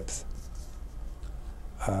their ships.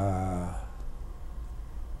 And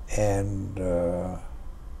there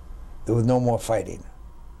was no more fighting.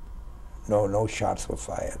 No shots were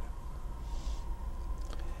fired.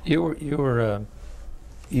 You were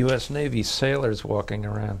U.S. Navy sailors walking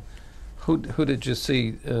around. Who did you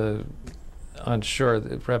see on shore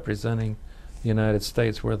representing the United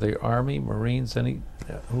States? Were they Army, Marines, any?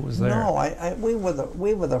 Who was there? No, we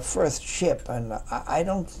were the first ship, and I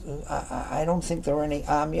don't think there were any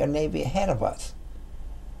Army or Navy ahead of us.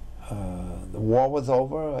 The war was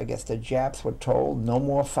over. I guess the Japs were told no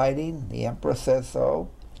more fighting. The Emperor says so.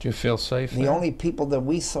 Did you feel safe The there? only people that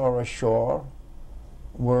we saw ashore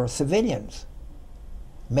were civilians,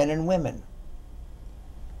 men and women.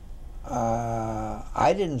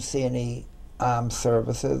 I didn't see any armed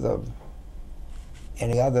services of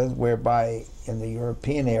any others, whereby in the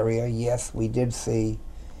European area, yes, we did see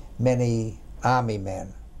many army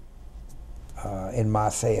men in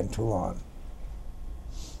Marseille and Toulon.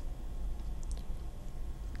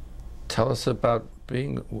 Tell us about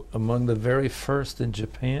being among the very first in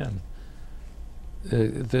Japan.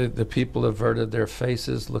 The people averted their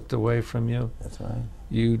faces, looked away from you. That's right.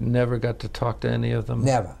 You never got to talk to any of them?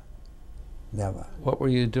 Never. Never. What were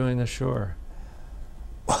you doing ashore?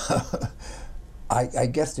 I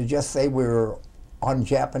guess to just say we were on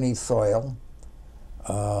Japanese soil,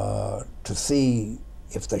 to see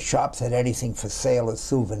if the shops had anything for sale as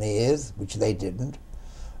souvenirs, which they didn't.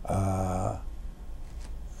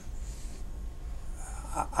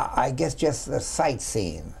 I guess just the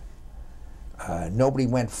sightseeing. Nobody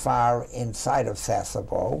went far inside of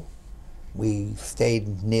Sasebo. We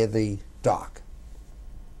stayed near the dock,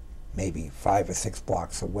 maybe 5 or 6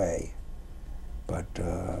 blocks away. But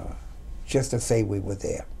just to say we were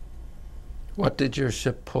there. What did your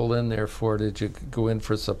ship pull in there for? Did you go in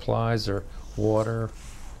for supplies or water?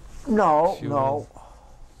 No, Fuel?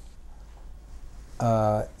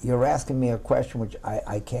 no. You're asking me a question which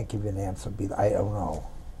I can't give you an answer. I don't know.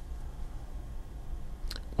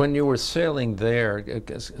 When you were sailing there,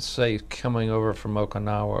 say coming over from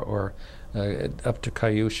Okinawa or up to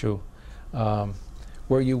Kyushu,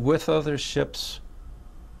 were you with other ships?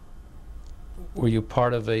 Were you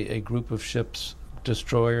part of a group of ships,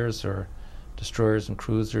 destroyers and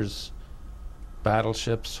cruisers,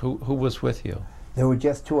 battleships? Who was with you? There were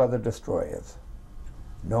just 2 other destroyers.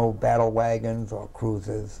 No battle wagons or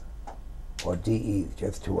cruisers or DEs,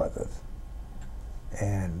 just 2 others.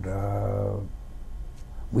 And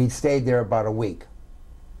we stayed there about a week.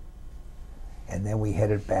 And then we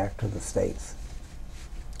headed back to the States.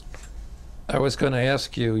 I was going to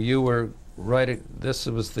ask you, you were this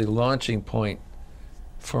was the launching point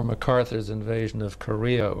for MacArthur's invasion of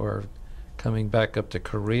Korea, or coming back up to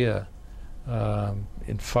Korea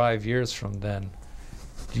in 5 years from then.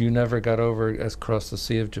 You never got over across the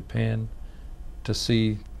Sea of Japan to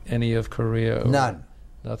see any of Korea? None.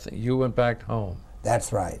 Nothing. You went back home.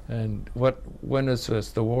 That's right. And when is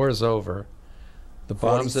this? The war is over. The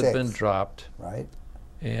bombs have been 46. dropped. Right.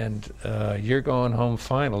 And you're going home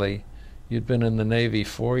finally. You'd been in the Navy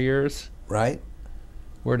 4 years? Right.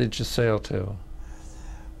 Where did you sail to?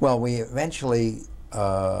 Well, we eventually,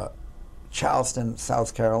 Charleston,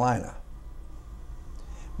 South Carolina,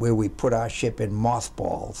 where we put our ship in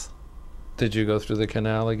mothballs. Did you go through the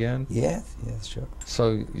canal again? Yes, yes, sure.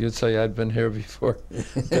 So you'd say, I'd been here before,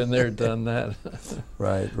 been there, done that.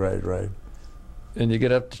 Right, right, right. And you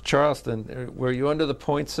get up to Charleston. Were you under the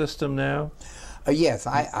point system now? Yes,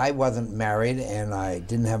 I wasn't married and I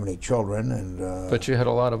didn't have any children. And but you had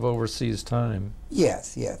a lot of overseas time.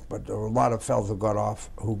 Yes, yes, but there were a lot of fellows who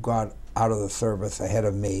got out of the service ahead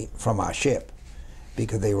of me from our ship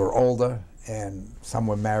because they were older and some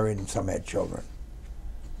were married and some had children.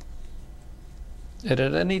 And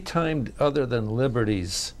at any time other than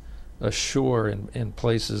liberties ashore in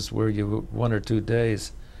places where you 1 or 2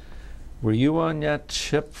 days, were you on that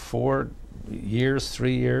ship 4 years,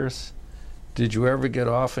 3 years? Did you ever get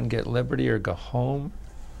off and get liberty or go home?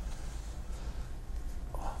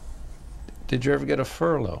 Did you ever get a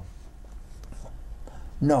furlough?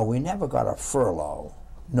 No, we never got a furlough,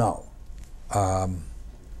 no.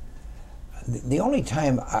 The only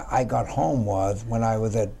time I got home was when I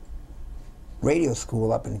was at radio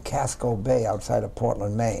school up in Casco Bay outside of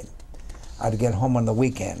Portland, Maine. I'd get home on the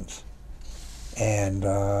weekends. And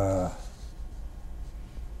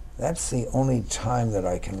that's the only time that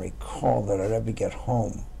I can recall that I'd ever get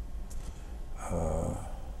home.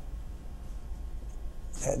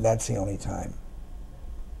 That's the only time.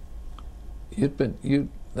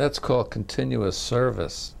 That's called continuous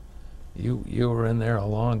service. You were in there a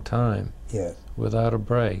long time. Yes. Without a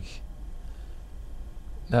break.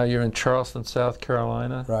 Now you're in Charleston, South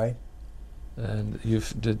Carolina. Right. And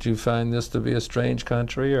did you find this to be a strange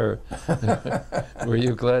country, or were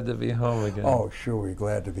you glad to be home again? Oh, sure, we're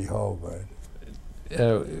glad to be home. But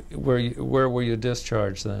where were you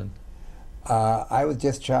discharged then? I was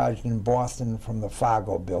discharged in Boston from the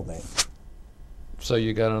Fargo building. So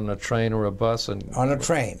you got on a train or a bus and on a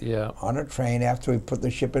train. Yeah. On a train after we put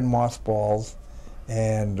the ship in mothballs,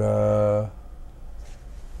 and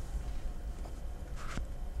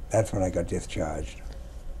that's when I got discharged.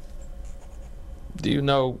 Do you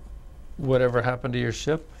know whatever happened to your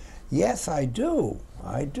ship? Yes, I do.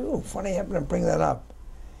 I do. Funny you happen to bring that up.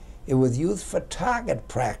 It was used for target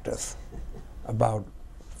practice about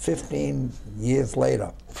 15 years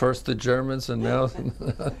later. First the Germans and now...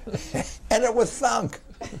 And it was sunk.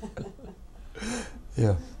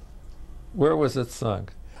 Yeah. Where was it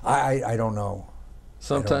sunk? I don't know.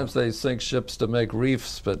 Sometimes they sink ships to make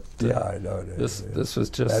reefs, but yeah, I know. This was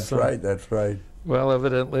just That's sunk. right, that's right. Well,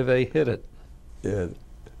 evidently they hit it. Yeah.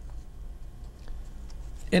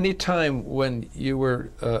 Any time when you were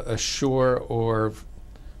ashore or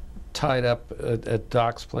tied up at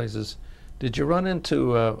docks places, did you run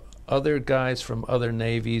into other guys from other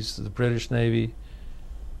navies, the British Navy,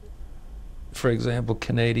 for example,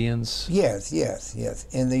 Canadians? Yes, yes, yes.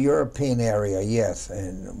 In the European area, yes.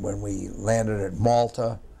 And when we landed at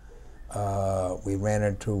Malta, we ran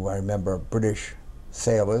into, I remember, British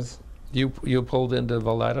sailors. You pulled into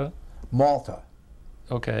Valletta? Malta.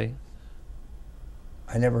 Okay.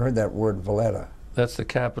 I never heard that word, Valletta. That's the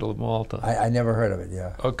capital of Malta. I never heard of it,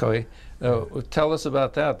 yeah. Okay. Tell us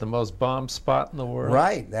about that, the most bombed spot in the world.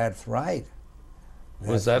 Right, that's right.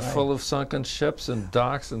 Was that full of sunken ships and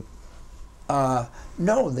docks? And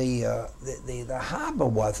no, the harbor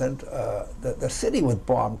wasn't. The city was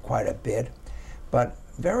bombed quite a bit, but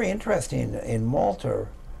very interesting, in Malta,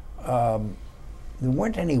 there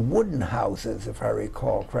weren't any wooden houses, if I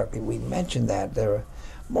recall correctly. We mentioned that.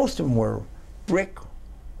 Most of them were brick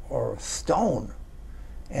or stone,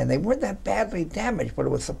 and they weren't that badly damaged, but it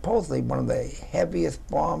was supposedly one of the heaviest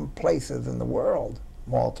bombed places in the world,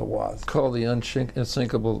 Malta was. Called the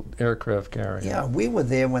unsinkable aircraft carrier. Yeah, we were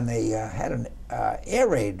there when they had an air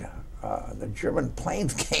raid. The German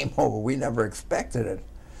planes came over. We never expected it.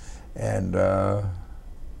 And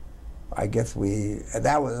I guess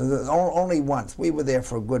that was only once. We were there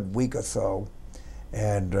for a good week or so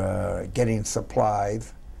and getting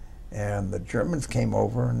supplies. And the Germans came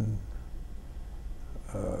over and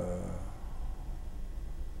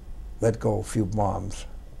let go a few bombs.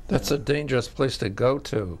 That's a dangerous place to go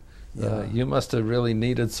to. Yeah. You must have really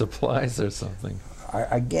needed supplies or something.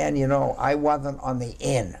 Again, you know, I wasn't on the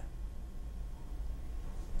inn.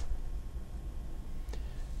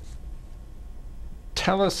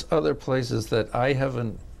 Tell us other places that I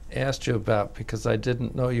haven't asked you about because I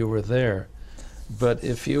didn't know you were there. But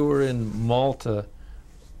if you were in Malta,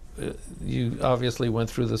 you obviously went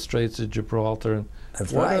through the Straits of Gibraltar.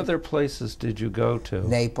 That's what right. other places did you go to?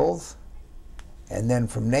 Naples. And then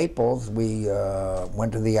from Naples, we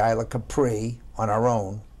went to the Isle of Capri on our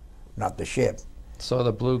own, not the ship. So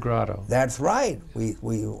the Blue Grotto. That's right. We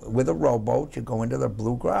with a rowboat, you go into the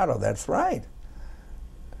Blue Grotto. That's right.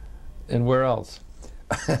 And where else?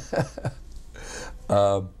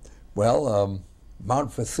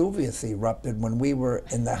 Mount Vesuvius erupted when we were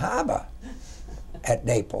in the harbor at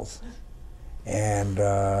Naples. And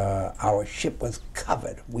our ship was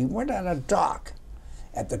covered. We weren't on a dock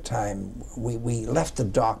at the time. We left the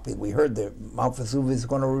dock because we heard that Mount Vesuvius was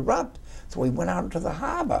going to erupt. So we went out into the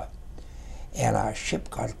harbor. And our ship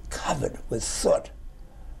got covered with soot.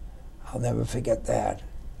 I'll never forget that.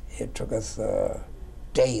 It took us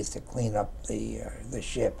days to clean up the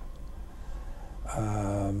ship.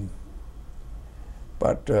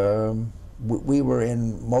 We were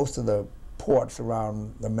in most of the ports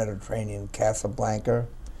around the Mediterranean: Casablanca,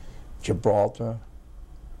 Gibraltar,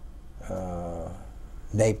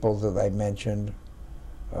 Naples, as I mentioned.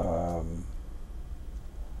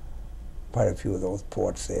 Quite a few of those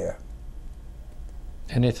ports there.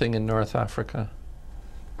 Anything in North Africa?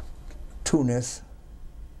 Tunis.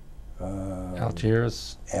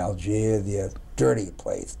 Algiers? Algiers, yeah, dirty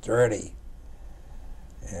place, dirty.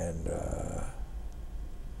 And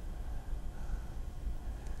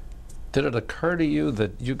did it occur to you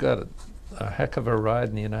that you got a heck of a ride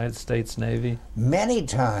in the United States Navy? Many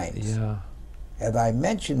times. Yeah. As I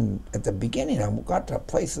mentioned at the beginning, I got to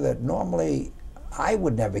places that normally I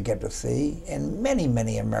would never get to see, and many,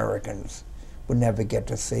 many Americans would never get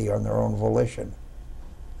to see on their own volition.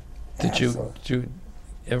 Did you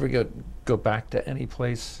ever go back to any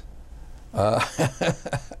place? I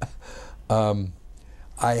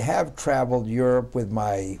have traveled Europe with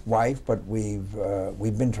my wife, but we've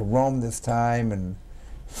been to Rome this time, and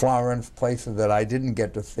Florence, places that I didn't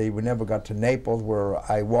get to see. We never got to Naples, where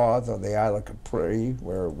I was, or the Isle of Capri,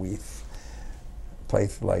 where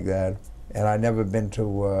places like that. And I've never been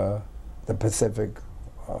to the Pacific,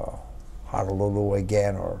 Honolulu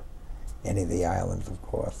again, or any of the islands, of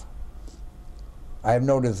course. I have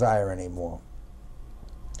no desire anymore.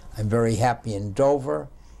 I'm very happy in Dover,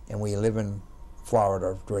 and we live in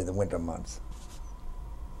Florida during the winter months.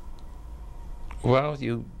 Well,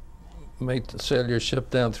 you may sail your ship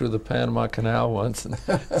down through the Panama Canal once and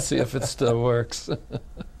see if it still works.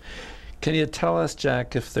 Can you tell us,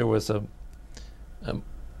 Jack, if there was of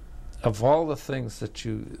all the things that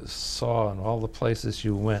you saw and all the places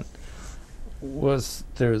you went,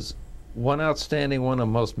 there's one outstanding one, a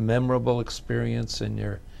most memorable experience in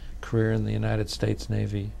your career in the United States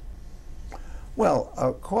Navy? Well,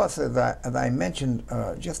 of course, as I mentioned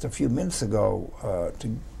just a few minutes ago,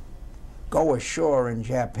 to go ashore in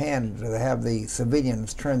Japan, to have the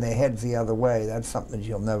civilians turn their heads the other way, that's something that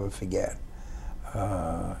you'll never forget.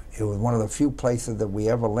 It was one of the few places that we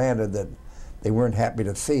ever landed that they weren't happy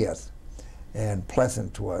to see us and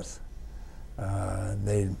pleasant to us.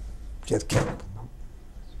 They just kept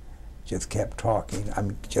talking.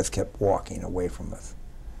 Just kept walking away from us.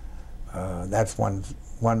 That's one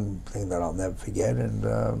thing that I'll never forget.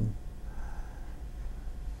 And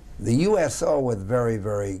the USO was very,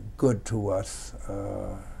 very good to us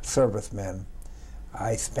servicemen.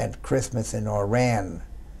 I spent Christmas in Oran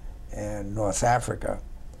and North Africa,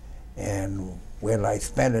 and when I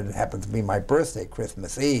spent it, it happened to be my birthday,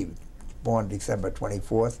 Christmas Eve, born December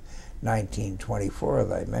 24th, 1924,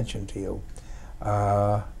 as I mentioned to you.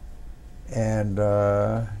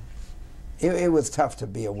 It was tough to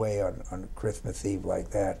be away on Christmas Eve like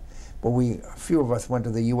that. But a few of us went to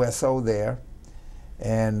the USO there,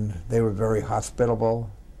 and they were very hospitable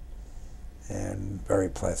and very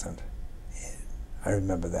pleasant. I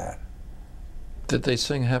remember that. Did they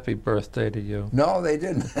sing Happy Birthday to you? No, they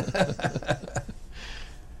didn't.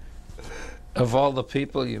 Of all the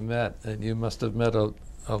people you met, and you must have met a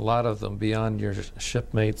lot of them beyond your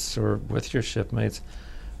shipmates or with your shipmates,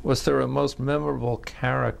 was there a most memorable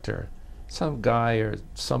character, some guy or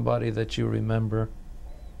somebody that you remember?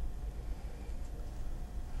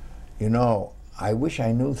 You know, I wish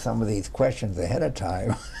I knew some of these questions ahead of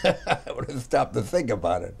time. I would have stopped to think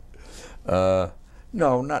about it.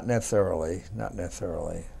 No, not necessarily. Not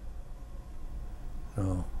necessarily.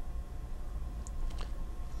 No.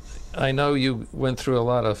 I know you went through a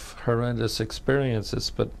lot of horrendous experiences,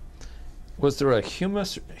 but was there a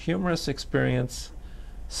humorous experience,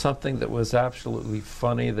 something that was absolutely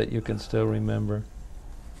funny that you can still remember?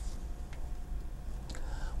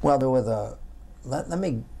 Well, there was let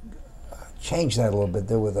me change that a little bit.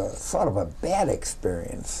 There was a sort of a bad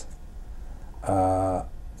experience.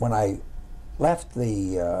 When I left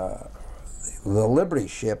the Liberty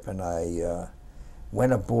ship and I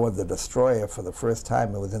went aboard the destroyer for the first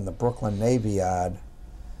time, it was in the Brooklyn Navy Yard,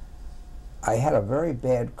 I had a very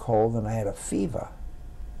bad cold and I had a fever.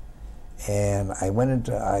 And I went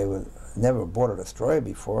into, never boarded a destroyer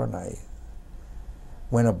before, and I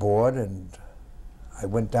went aboard, and I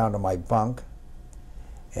went down to my bunk,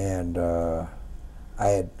 and I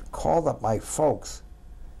had called up my folks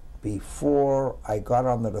before I got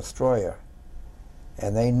on the destroyer,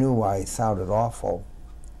 and they knew I sounded awful.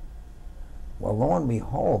 Well, lo and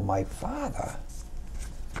behold, my father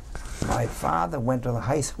went to the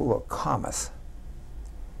High School of Commerce,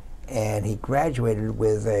 and he graduated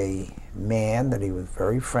with a man that he was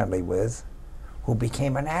very friendly with, who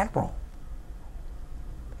became an admiral.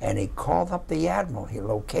 And he called up the admiral, he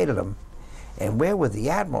located him, and where was the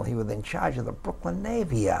admiral? He was in charge of the Brooklyn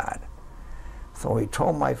Navy Yard. So he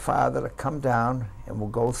told my father to come down and we'll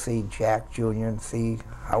go see Jack Jr. and see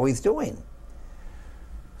how he's doing.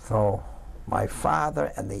 So my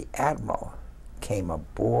father and the admiral came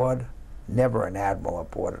aboard, never an admiral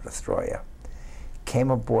aboard a destroyer, came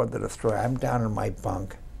aboard the destroyer. I'm down in my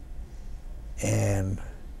bunk, and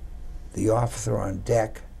the officer on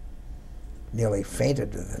deck nearly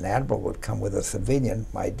fainted. An admiral would come with a civilian,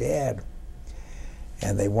 my dad,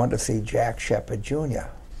 and they wanted to see Jack Sheppard Jr.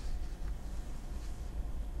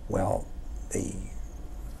 Well, the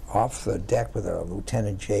officer on deck was a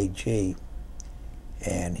Lieutenant J.G.,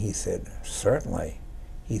 and he said, certainly.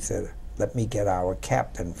 He said, let me get our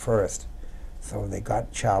captain first. So they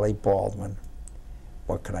got Charlie Baldwin.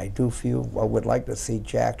 What can I do for you? Well, we'd like to see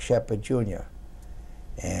Jack Sheppard Jr.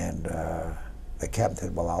 And the captain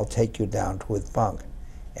said, well, I'll take you down to his bunk.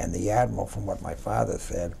 And the admiral, from what my father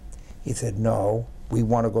said, he said, no, we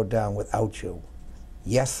want to go down without you.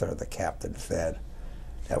 Yes, sir, the captain said.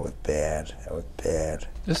 That was bad. That was bad.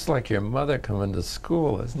 Just like your mother coming to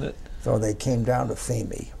school, isn't it? So they came down to see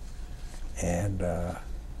me. And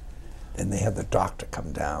then they had the doctor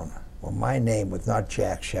come down. Well, my name was not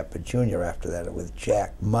Jack Sheppard Jr. after that. It was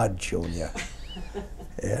Jack Mudd Jr.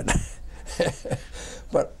 And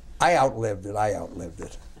but I outlived it. I outlived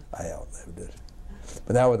it.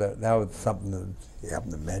 But that was something that you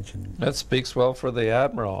happened to mention. That speaks well for the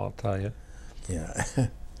admiral, I'll tell you. Yeah.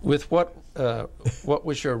 With what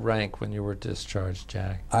was your rank when you were discharged,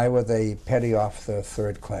 Jack? I was a petty officer,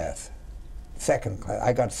 3rd class. 2nd class.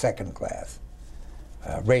 I got 2nd class.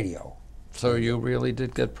 Radio. So you really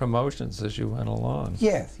did get promotions as you went along.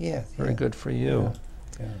 Yes. Very good for you.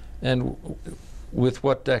 Yeah. And with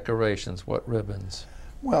what decorations, what ribbons?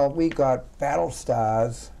 Well, we got battle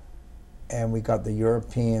stars, and we got the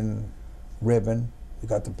European ribbon. We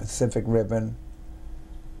got the Pacific ribbon.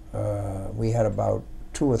 We had about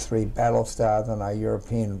 2 or 3 battle stars on our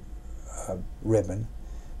European ribbon,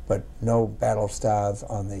 but no battle stars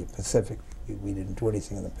on the Pacific. We didn't do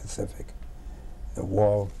anything in the Pacific. The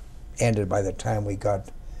war ended by the time we got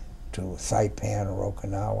to Saipan or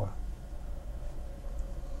Okinawa.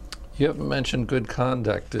 You haven't mentioned good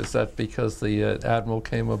conduct. Is that because the admiral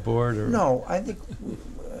came aboard? Or? No, I think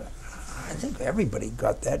everybody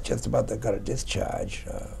got that. Just about that got a discharge.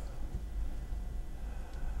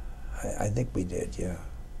 I think we did, yeah.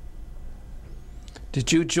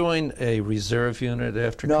 Did you join a reserve unit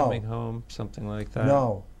after No. coming home, something like that?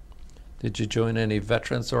 No. Did you join any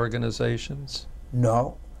veterans organizations?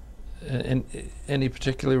 No. And any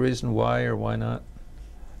particular reason why or why not?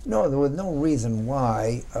 No, there was no reason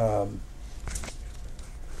why.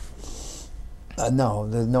 No,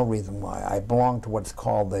 there's no reason why. I belong to what's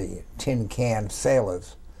called the Tin Can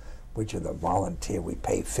Sailors, which is a volunteer. We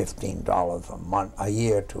pay $15 a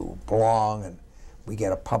year to belong, and we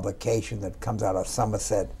get a publication that comes out of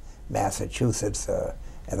Somerset, Massachusetts.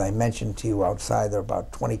 As I mentioned to you outside, there are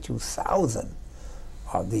about 22,000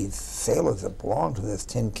 of these sailors that belong to this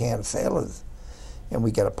Tin Can Sailors. And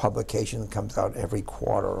we get a publication that comes out every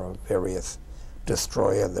quarter of various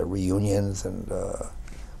destroyer, the reunions, and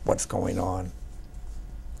what's going on.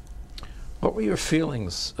 What were your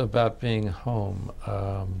feelings about being home?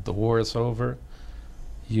 The war is over.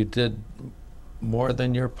 You did more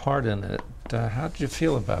than your part in it. How did you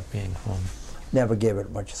feel about being home? Never gave it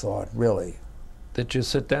much thought, really. Did you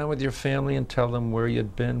sit down with your family and tell them where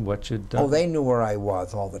you'd been, what you'd done? Oh, they knew where I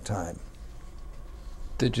was all the time.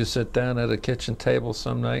 Did you sit down at a kitchen table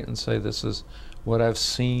some night and say, this is what I've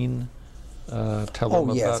seen? Tell them Oh,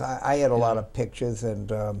 about... yes, I had a lot of pictures,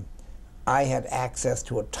 and I had access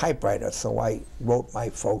to a typewriter, so I wrote my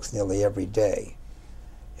folks nearly every day.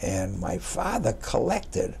 And my father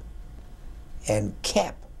collected and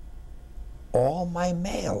kept all my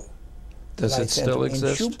mail. Does it still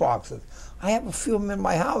exist? In shoe boxes. I have a few of them in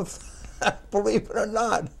my house, believe it or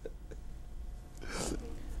not.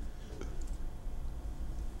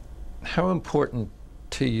 How important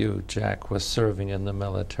to you, Jack, was serving in the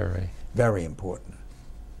military? Very important.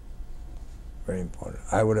 very important.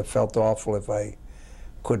 I would have felt awful if I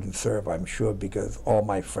couldn't serve, I'm sure, because all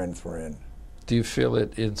my friends were in. Do you feel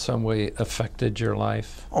it in some way affected your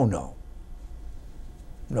life? Oh, no.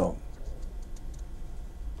 No.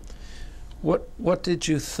 What did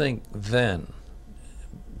you think then,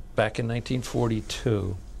 back in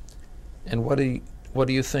 1942, and what do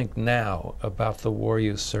you think now about the war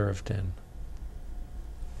you served in?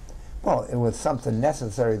 Well, it was something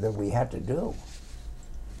necessary that we had to do.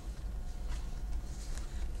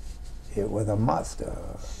 It was a must.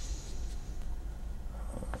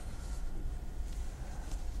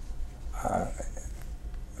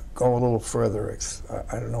 Go a little further.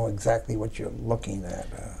 I don't know exactly what you're looking at.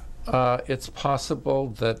 It's possible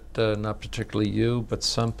that, not particularly you, but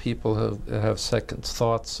some people have second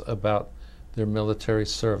thoughts about their military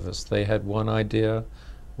service. They had one idea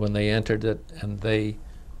when they entered it, and they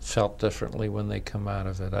felt differently when they come out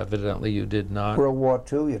of it. Evidently, you did not. World War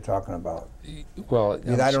II you're talking about? Well,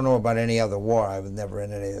 I don't know about any other war. I was never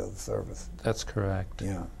in any other service. That's correct.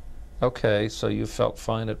 Yeah. Okay, so you felt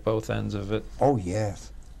fine at both ends of it? Oh,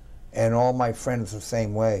 yes. And all my friends the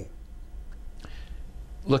same way.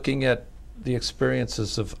 Looking at the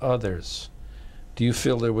experiences of others, do you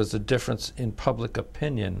feel there was a difference in public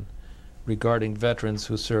opinion regarding veterans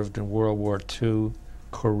who served in World War II,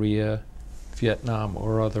 Korea, Vietnam,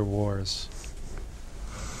 or other wars?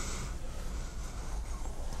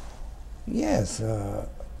 Yes. The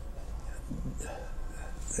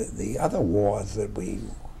other wars that we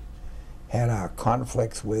had our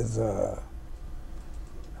conflicts with,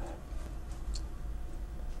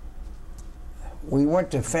 we weren't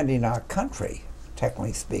defending our country,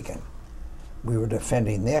 technically speaking. We were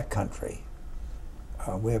defending their country.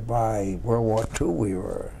 Whereby World War II, we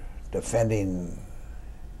were defending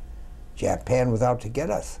Japan was out to get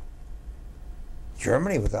us.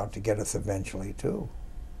 Germany was out to get us eventually, too.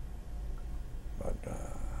 But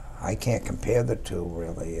I can't compare the two,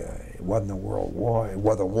 really. It wasn't a world war. It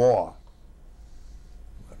was a war.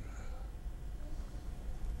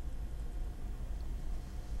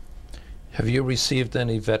 Have you received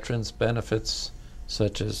any veterans benefits,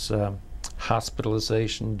 such as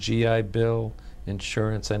hospitalization, GI Bill,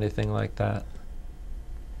 insurance, anything like that?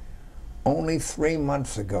 Only 3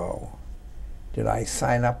 months ago did I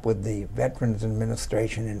sign up with the Veterans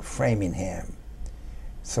Administration in Framingham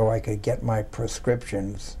so I could get my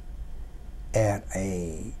prescriptions at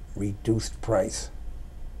a reduced price.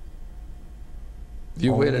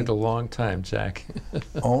 You waited a long time, Jack.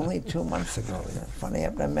 Only 2 months ago. Funny I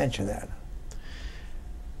have to mention that.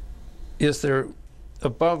 Is there,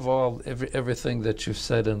 above all, everything that you've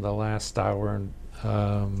said in the last hour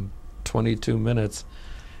and 22 minutes,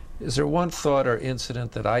 is there one thought or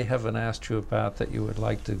incident that I haven't asked you about that you would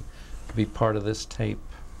like to be part of this tape?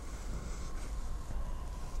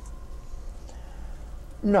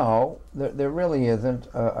 No, there really isn't.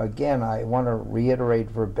 Again, I want to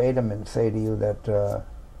reiterate verbatim and say to you that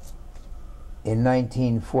in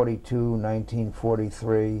 1942,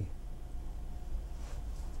 1943,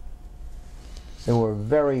 there were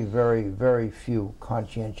very, very, very few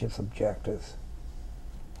conscientious objectors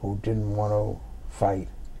who didn't want to fight.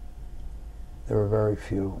 There were very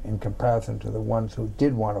few in comparison to the ones who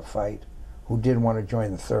did want to fight, who did want to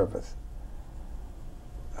join the service.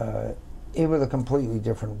 It was a completely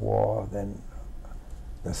different war than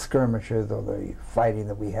the skirmishes or the fighting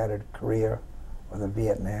that we had at Korea or the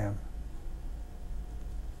Vietnam.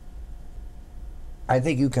 I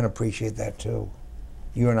think you can appreciate that too.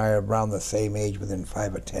 You and I are around the same age, within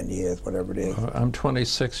 5 or 10 years, whatever it is. I'm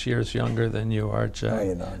 26 years younger than you are, Jack.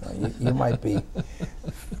 No, no. You might be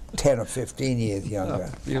 10 or 15 years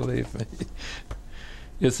younger. No, believe me.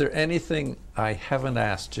 Is there anything I haven't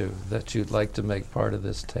asked you that you'd like to make part of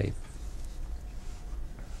this tape?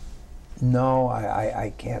 No,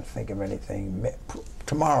 I can't think of anything.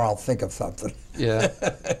 Tomorrow I'll think of something. Yeah.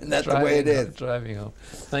 And that's the way it is. Driving home.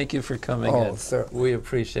 Thank you for coming in. Certainly. We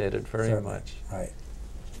appreciate it very much. Right.